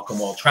that can welcome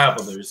all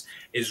travelers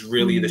is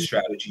really the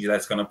strategy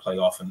that's going to pay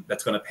off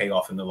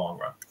in the long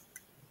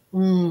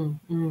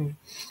run.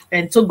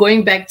 And so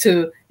going back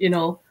to,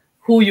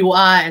 who you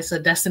are as a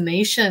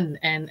destination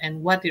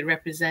and what it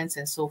represents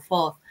and so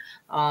forth.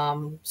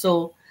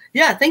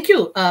 Yeah, thank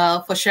you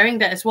for sharing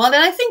that as well.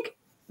 And I think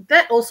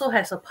that also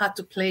has a part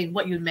to play in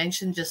what you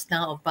mentioned just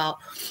now about,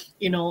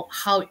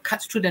 how it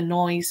cuts through the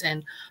noise,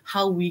 and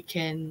how we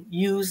can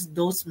use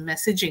those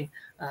messaging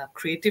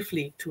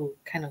creatively to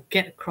kind of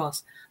get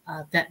across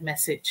that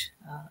message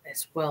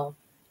as well.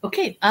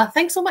 Okay,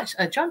 thanks so much,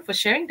 John, for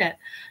sharing that.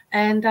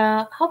 And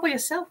how about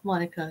yourself,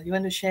 Monica? You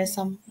want to share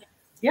some?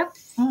 Yeah.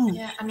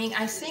 Yeah, I mean,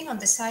 I think on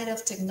the side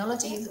of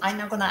technology, I'm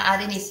not going to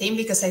add anything,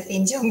 because I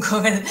think John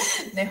covered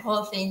the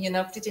whole thing,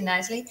 pretty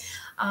nicely.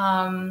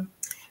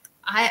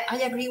 I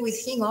agree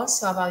with him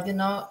also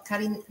about,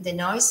 cutting the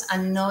noise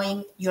and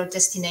knowing your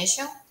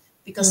destination,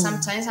 because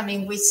sometimes, I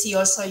mean, we see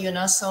also,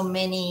 so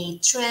many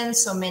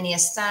trends, so many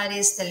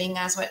studies telling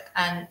us what,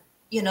 and,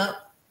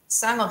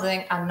 some of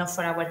them are not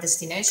for our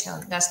destination.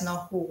 That's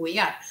not who we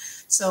are.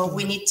 So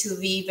we need to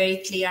be very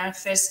clear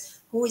first.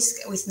 Who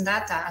is with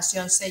data, as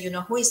John said,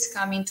 who is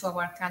coming to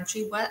our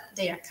country, what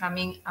they are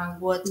coming, and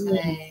what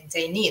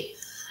they need.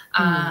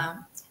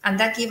 And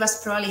that gives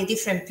us probably a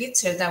different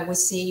picture that we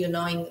see, in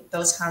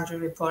those 100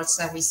 reports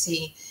that we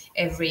see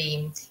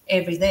every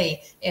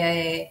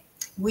day.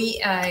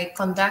 We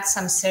conduct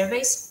some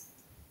surveys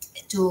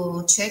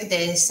to check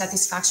the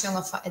satisfaction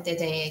of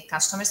the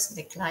customers,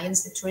 the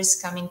clients, the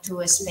tourists coming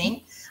to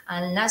Spain.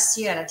 And last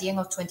year, at the end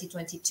of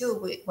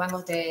 2022, one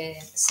of the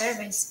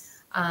surveys,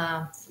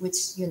 which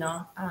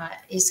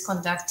is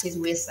conducted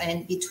with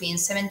between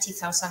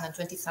 70,000 and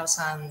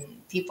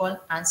 20,000 people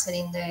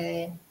answering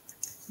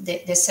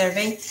the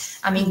survey.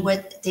 I mean,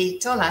 what they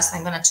told us,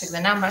 I'm going to check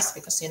the numbers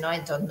because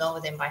I don't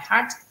know them by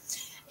heart,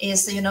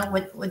 is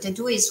what they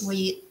do is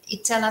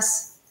it tells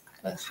us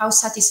how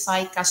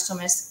satisfied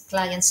customers,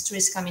 clients,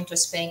 tourists coming to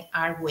Spain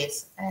are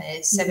with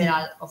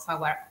several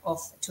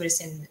of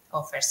tourism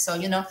offers. So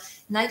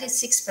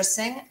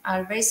 96%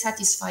 are very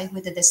satisfied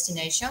with the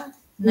destination,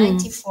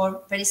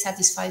 94 very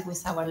satisfied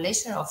with our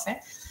leisure offer.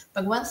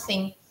 But one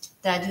thing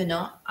that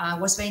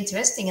was very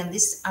interesting, and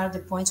these are the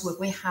points where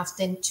we have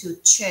then to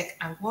check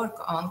and work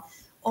on,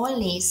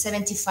 only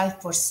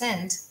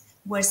 75%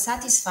 were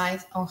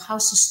satisfied on how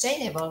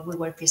sustainable we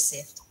were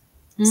perceived.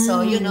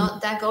 So,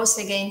 that goes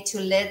again to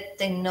let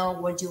them know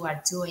what you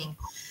are doing.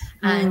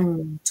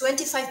 And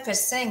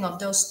 25% of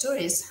those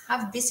tourists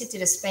have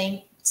visited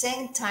Spain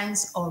 10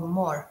 times or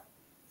more.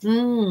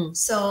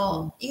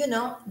 So,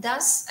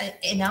 that's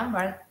a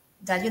number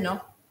that,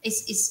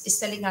 is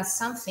telling us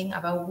something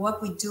about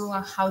what we do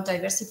and how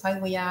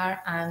diversified we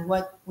are and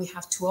what we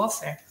have to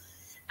offer.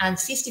 And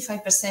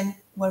 55%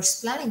 were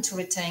planning to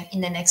return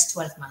in the next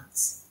 12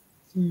 months.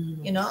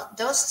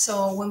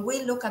 So when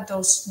we look at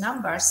those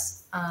numbers,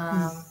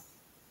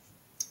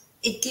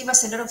 it gives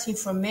us a lot of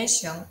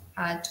information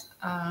at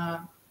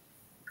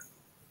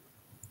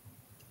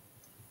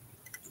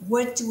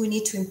where do we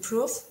need to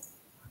improve,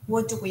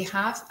 what do we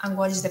have, and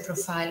what is the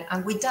profile.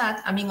 And with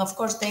that, I mean, of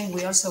course, then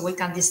we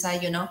can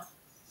decide,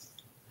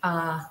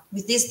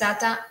 with this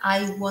data,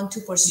 I want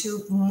to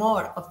pursue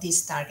more of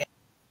this target.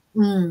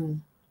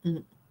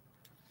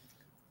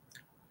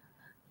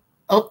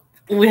 Oh,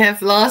 we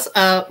have lost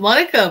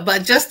Monica,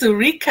 but just to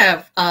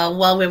recap,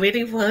 while we're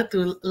waiting for her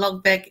to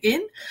log back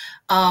in,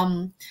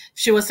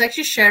 she was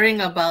actually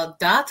sharing about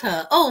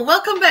data. Oh,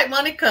 welcome back,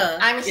 Monica.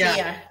 I'm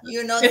here.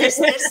 There's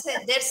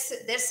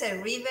a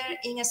river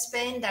in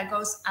Spain that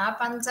goes up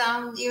and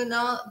down,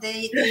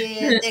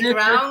 the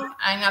ground,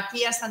 and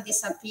appears and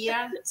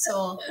disappears.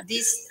 So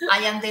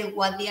I am the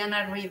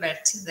Guadiana River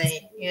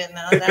today,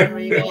 that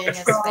river in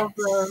Spain.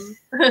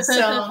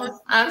 So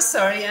I'm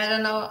sorry, I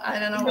don't know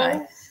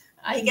why.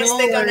 I guess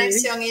the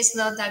connection is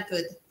not that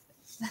good.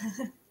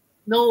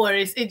 No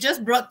worries. It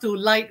just brought to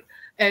light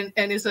and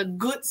it's a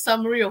good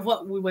summary of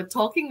what we were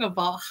talking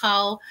about,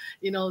 how,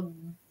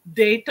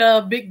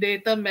 data, big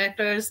data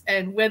matters,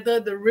 and whether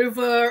the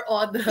river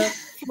or the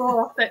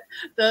flow of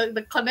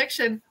the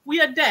connection, we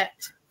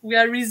adapt. We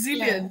are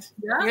resilient.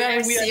 Yeah. We are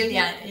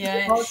resilient.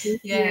 Yeah.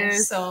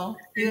 So,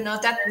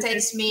 that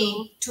takes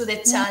me to the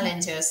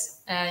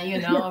challenges,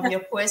 of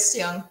your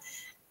question.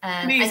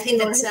 I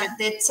think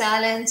the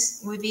challenge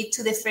would be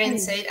to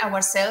differentiate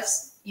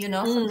ourselves,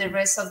 from the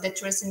rest of the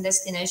tourism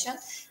destination.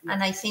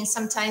 And I think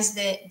sometimes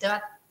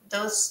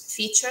those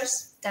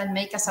features that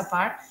make us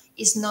apart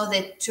is not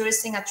the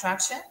tourism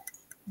attraction,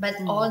 but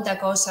all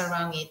that goes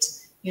around it,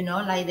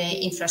 like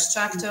the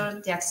infrastructure,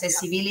 the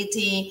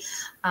accessibility,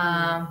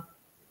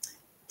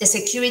 the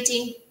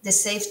security, the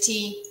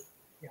safety,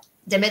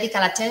 the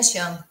medical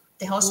attention,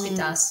 the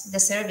hospitals, the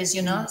service,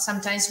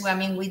 sometimes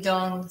we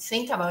don't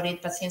think about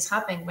it, but things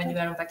happen when you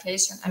are on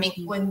vacation. I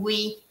mean, when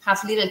we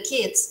have little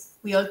kids,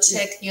 we all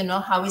check,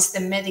 how is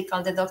the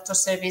doctor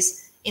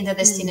service in the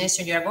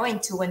destination you are going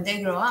to. When they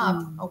grow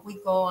up, or we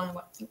go on,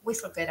 we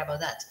forget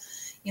about that,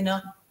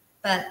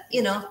 but,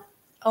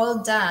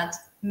 all that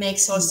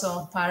makes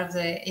also part of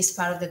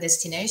the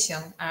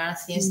destination, are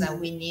things that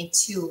we need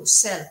to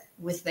sell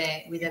with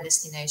the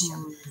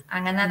destination.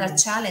 And another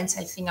challenge,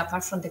 I think,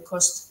 apart from the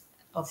cost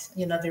of,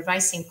 the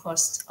rising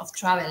cost of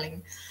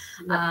traveling,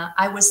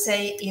 I would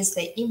say is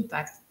the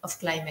impact of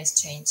climate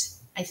change.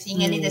 I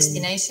think any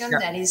destination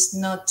that is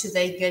not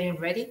today getting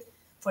ready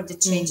for the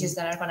changes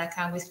that are going to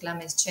come with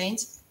climate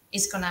change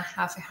is going to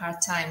have a hard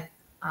time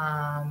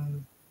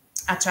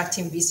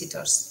attracting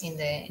visitors in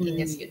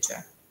the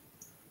future.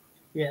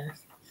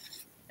 Yes.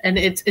 And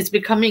it's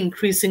becoming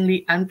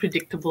increasingly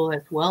unpredictable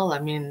as well. I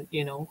mean,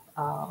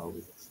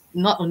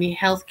 not only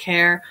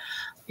healthcare,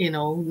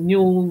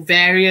 new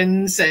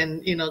variants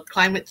and,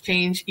 climate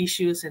change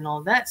issues and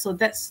all that. So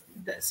that's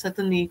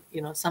certainly,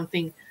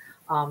 something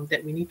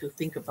that we need to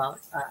think about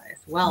as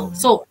well.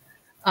 So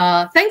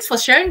thanks for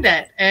sharing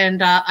that.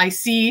 And I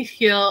see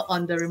here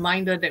on the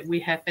reminder that we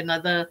have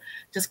another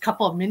just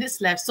couple of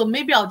minutes left. So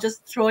maybe I'll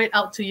just throw it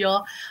out to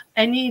you.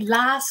 Any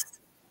last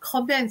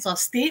comments or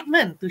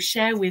statement to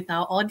share with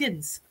our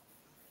audience?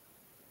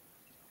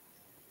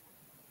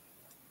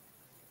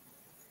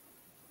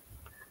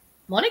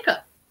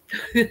 Monica.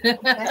 Okay.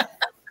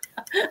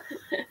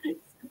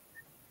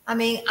 I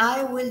mean,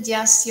 I will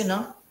just,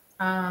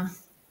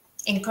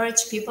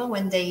 encourage people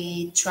when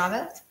they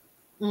travel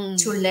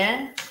to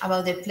learn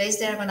about the place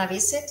they're going to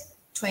visit,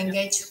 to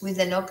engage with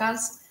the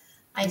locals.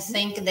 I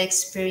think the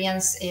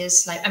experience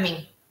is like,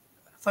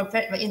 for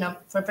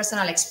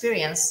personal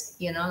experience,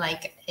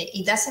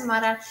 it doesn't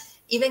matter,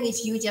 even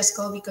if you just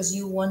go because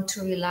you want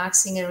to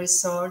relax in a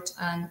resort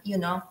and,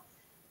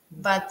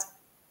 but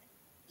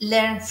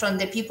learn from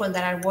the people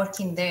that are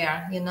working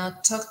there, you know,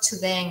 talk to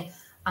them,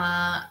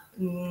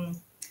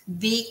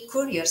 be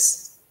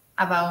curious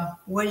about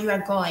where you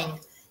are going.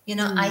 You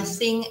know, I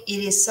think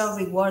it is so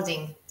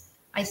rewarding.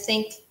 I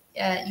think,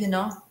 you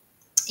know,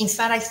 in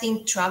fact, I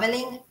think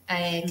traveling,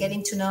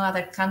 getting to know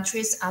other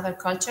countries, other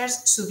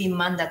cultures should be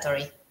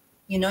mandatory.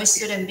 You know, it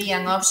shouldn't be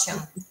an option,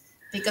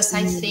 because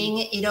I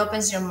think it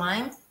opens your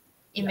mind.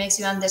 It makes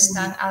you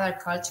understand other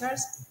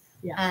cultures.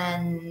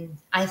 And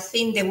I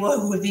think the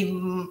world would be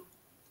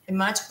a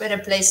much better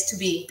place to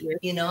be,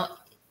 you know.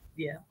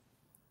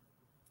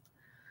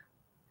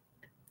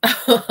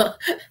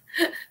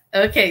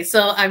 Okay,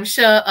 so I'm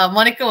sure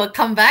Monica will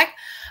come back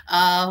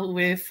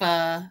with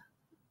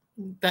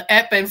the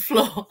ebb and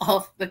flow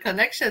of the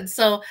connection.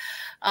 So,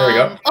 there we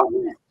go.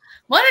 Oh,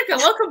 Monica,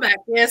 welcome back.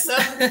 Yes.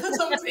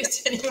 Don't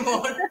preach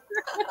anymore.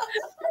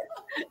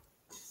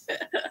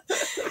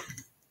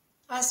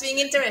 That's being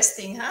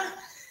interesting, huh?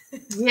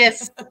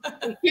 Yes,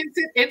 it keeps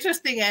it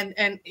interesting,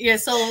 and yeah.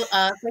 So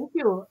thank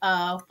you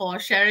for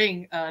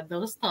sharing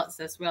those thoughts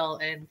as well,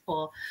 and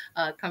for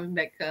coming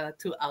back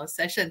to our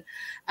session.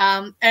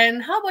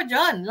 And how about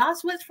John?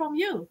 Last words from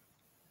you.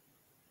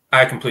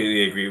 I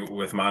completely agree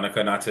with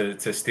Monica, not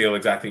to steal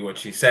exactly what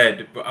she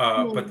said,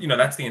 but you know,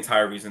 that's the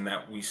entire reason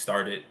that we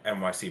started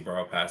NYC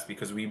Borough Pass,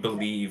 because we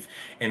believe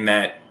in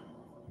that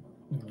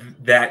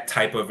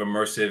type of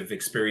immersive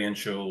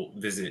experiential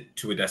visit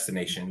to a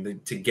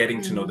destination, to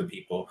getting to know the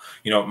people.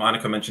 You know,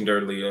 Monica mentioned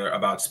earlier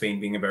about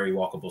Spain being a very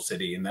walkable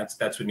city, and that's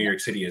what New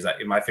York City is.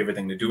 My favorite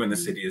thing to do in the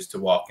city is to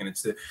walk, and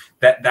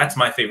that's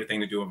my favorite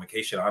thing to do on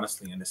vacation,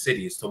 honestly, in the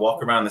city, is to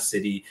walk around the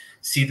city,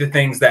 see the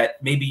things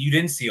that maybe you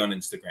didn't see on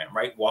Instagram,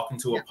 right? Walk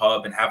into a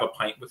pub and have a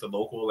pint with a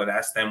local and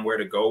ask them where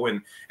to go,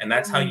 and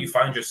that's how you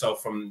find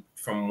yourself from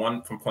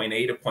point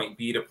A to point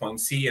B to point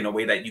C in a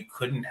way that you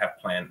couldn't have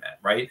planned that,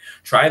 right?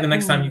 Try the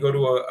next time you go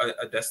to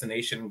a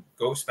destination,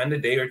 go spend a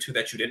day or two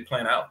that you didn't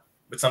plan out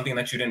with something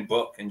that you didn't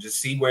book, and just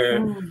see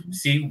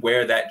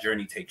where that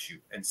journey takes you,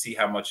 and see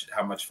how much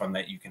fun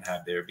that you can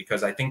have there.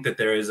 Because I think that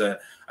there is a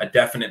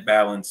definite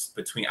balance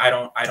between, I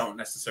don't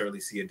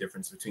necessarily see a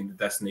difference between the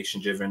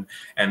destination driven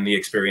and the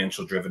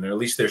experiential driven, or at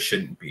least there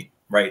shouldn't be,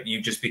 right? You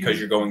just because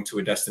you're going to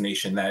a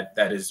destination that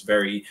is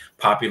very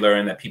popular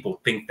and that people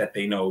think that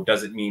they know,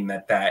 doesn't mean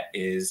that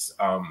is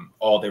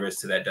all there is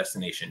to that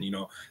destination. You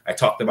know, I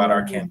talked about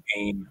our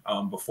campaign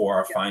before,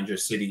 our Find Your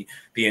City.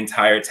 The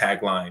entire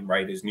tagline,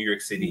 right, is New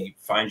York City,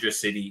 find your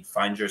city,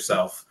 find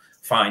yourself,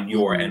 find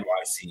your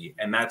NYC.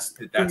 And that's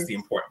the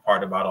important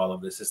part about all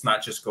of this. It's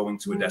not just going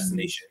to a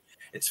destination,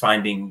 it's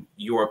finding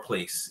your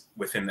place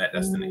within that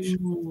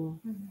destination.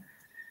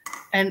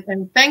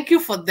 And thank you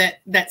for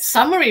that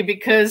summary,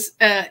 because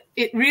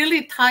it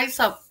really ties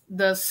up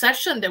the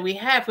session that we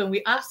have when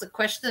we ask the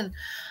question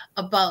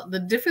about the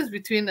difference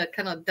between a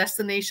kind of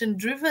destination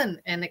driven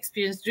and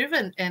experience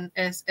driven. And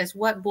as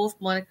what both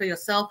Monica,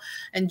 yourself,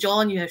 and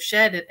John, you have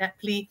shared, it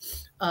aptly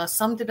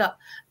summed it up.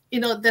 You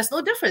know, there's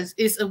no difference.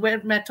 It's a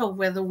matter of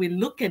whether we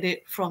look at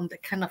it from the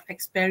kind of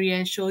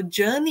experiential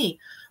journey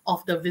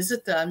of the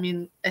visitor. I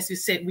mean, as you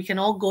said, we can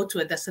all go to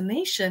a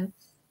destination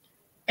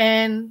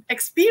and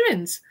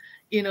experience,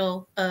 you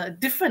know,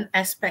 different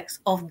aspects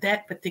of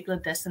that particular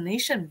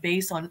destination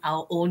based on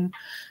our own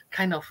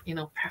kind of, you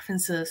know,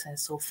 preferences and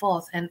so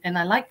forth. And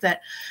I like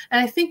that.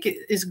 And I think it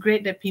is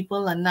great that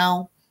people are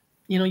now,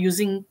 you know,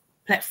 using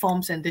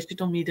platforms and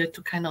digital media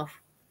to kind of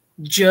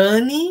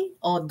journey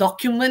or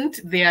document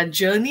their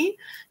journey,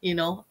 you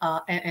know,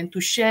 and to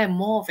share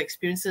more of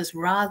experiences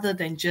rather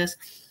than just,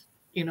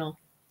 you know,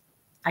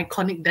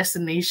 iconic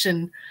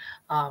destination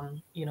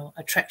you know,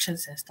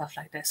 attractions and stuff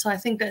like that. So I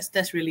think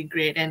that's really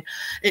great, and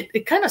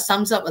it kind of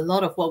sums up a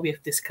lot of what we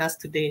have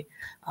discussed today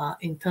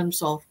in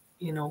terms of,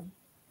 you know,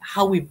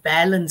 how we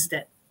balance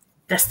that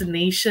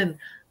destination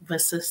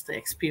versus the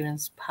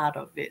experience part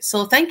of it.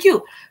 So thank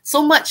you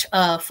so much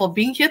for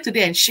being here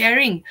today and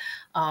sharing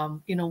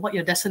you know, what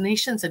your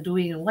destinations are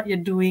doing and what you're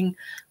doing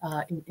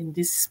in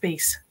this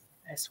space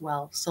as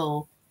well.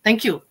 So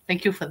thank you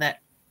for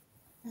that.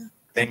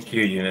 Thank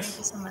you, Eunice. Thank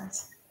you so much.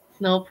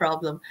 No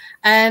problem.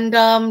 And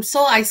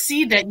so I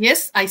see that,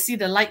 yes, I see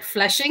the light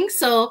flashing.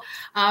 So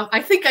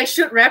I think I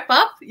should wrap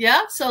up.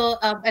 Yeah. So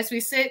as we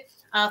said,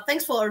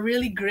 thanks for a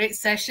really great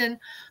session.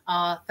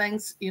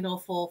 Thanks, you know,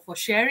 for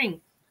sharing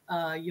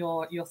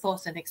your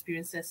thoughts and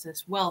experiences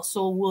as well.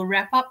 So we'll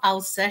wrap up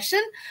our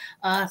session.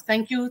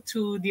 Thank you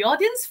to the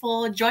audience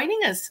for joining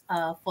us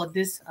for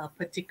this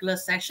particular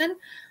session.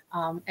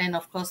 And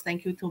of course,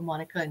 thank you to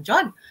Monica and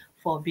John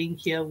for being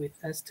here with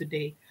us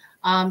today.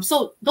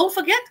 So don't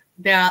forget,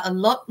 there are a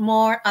lot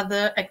more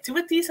other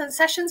activities and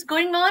sessions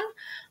going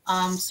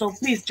on. So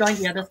please join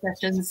the other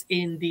sessions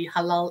in the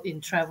Halal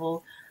in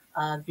Travel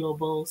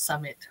Global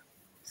Summit.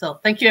 So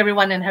thank you,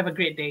 everyone, and have a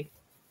great day.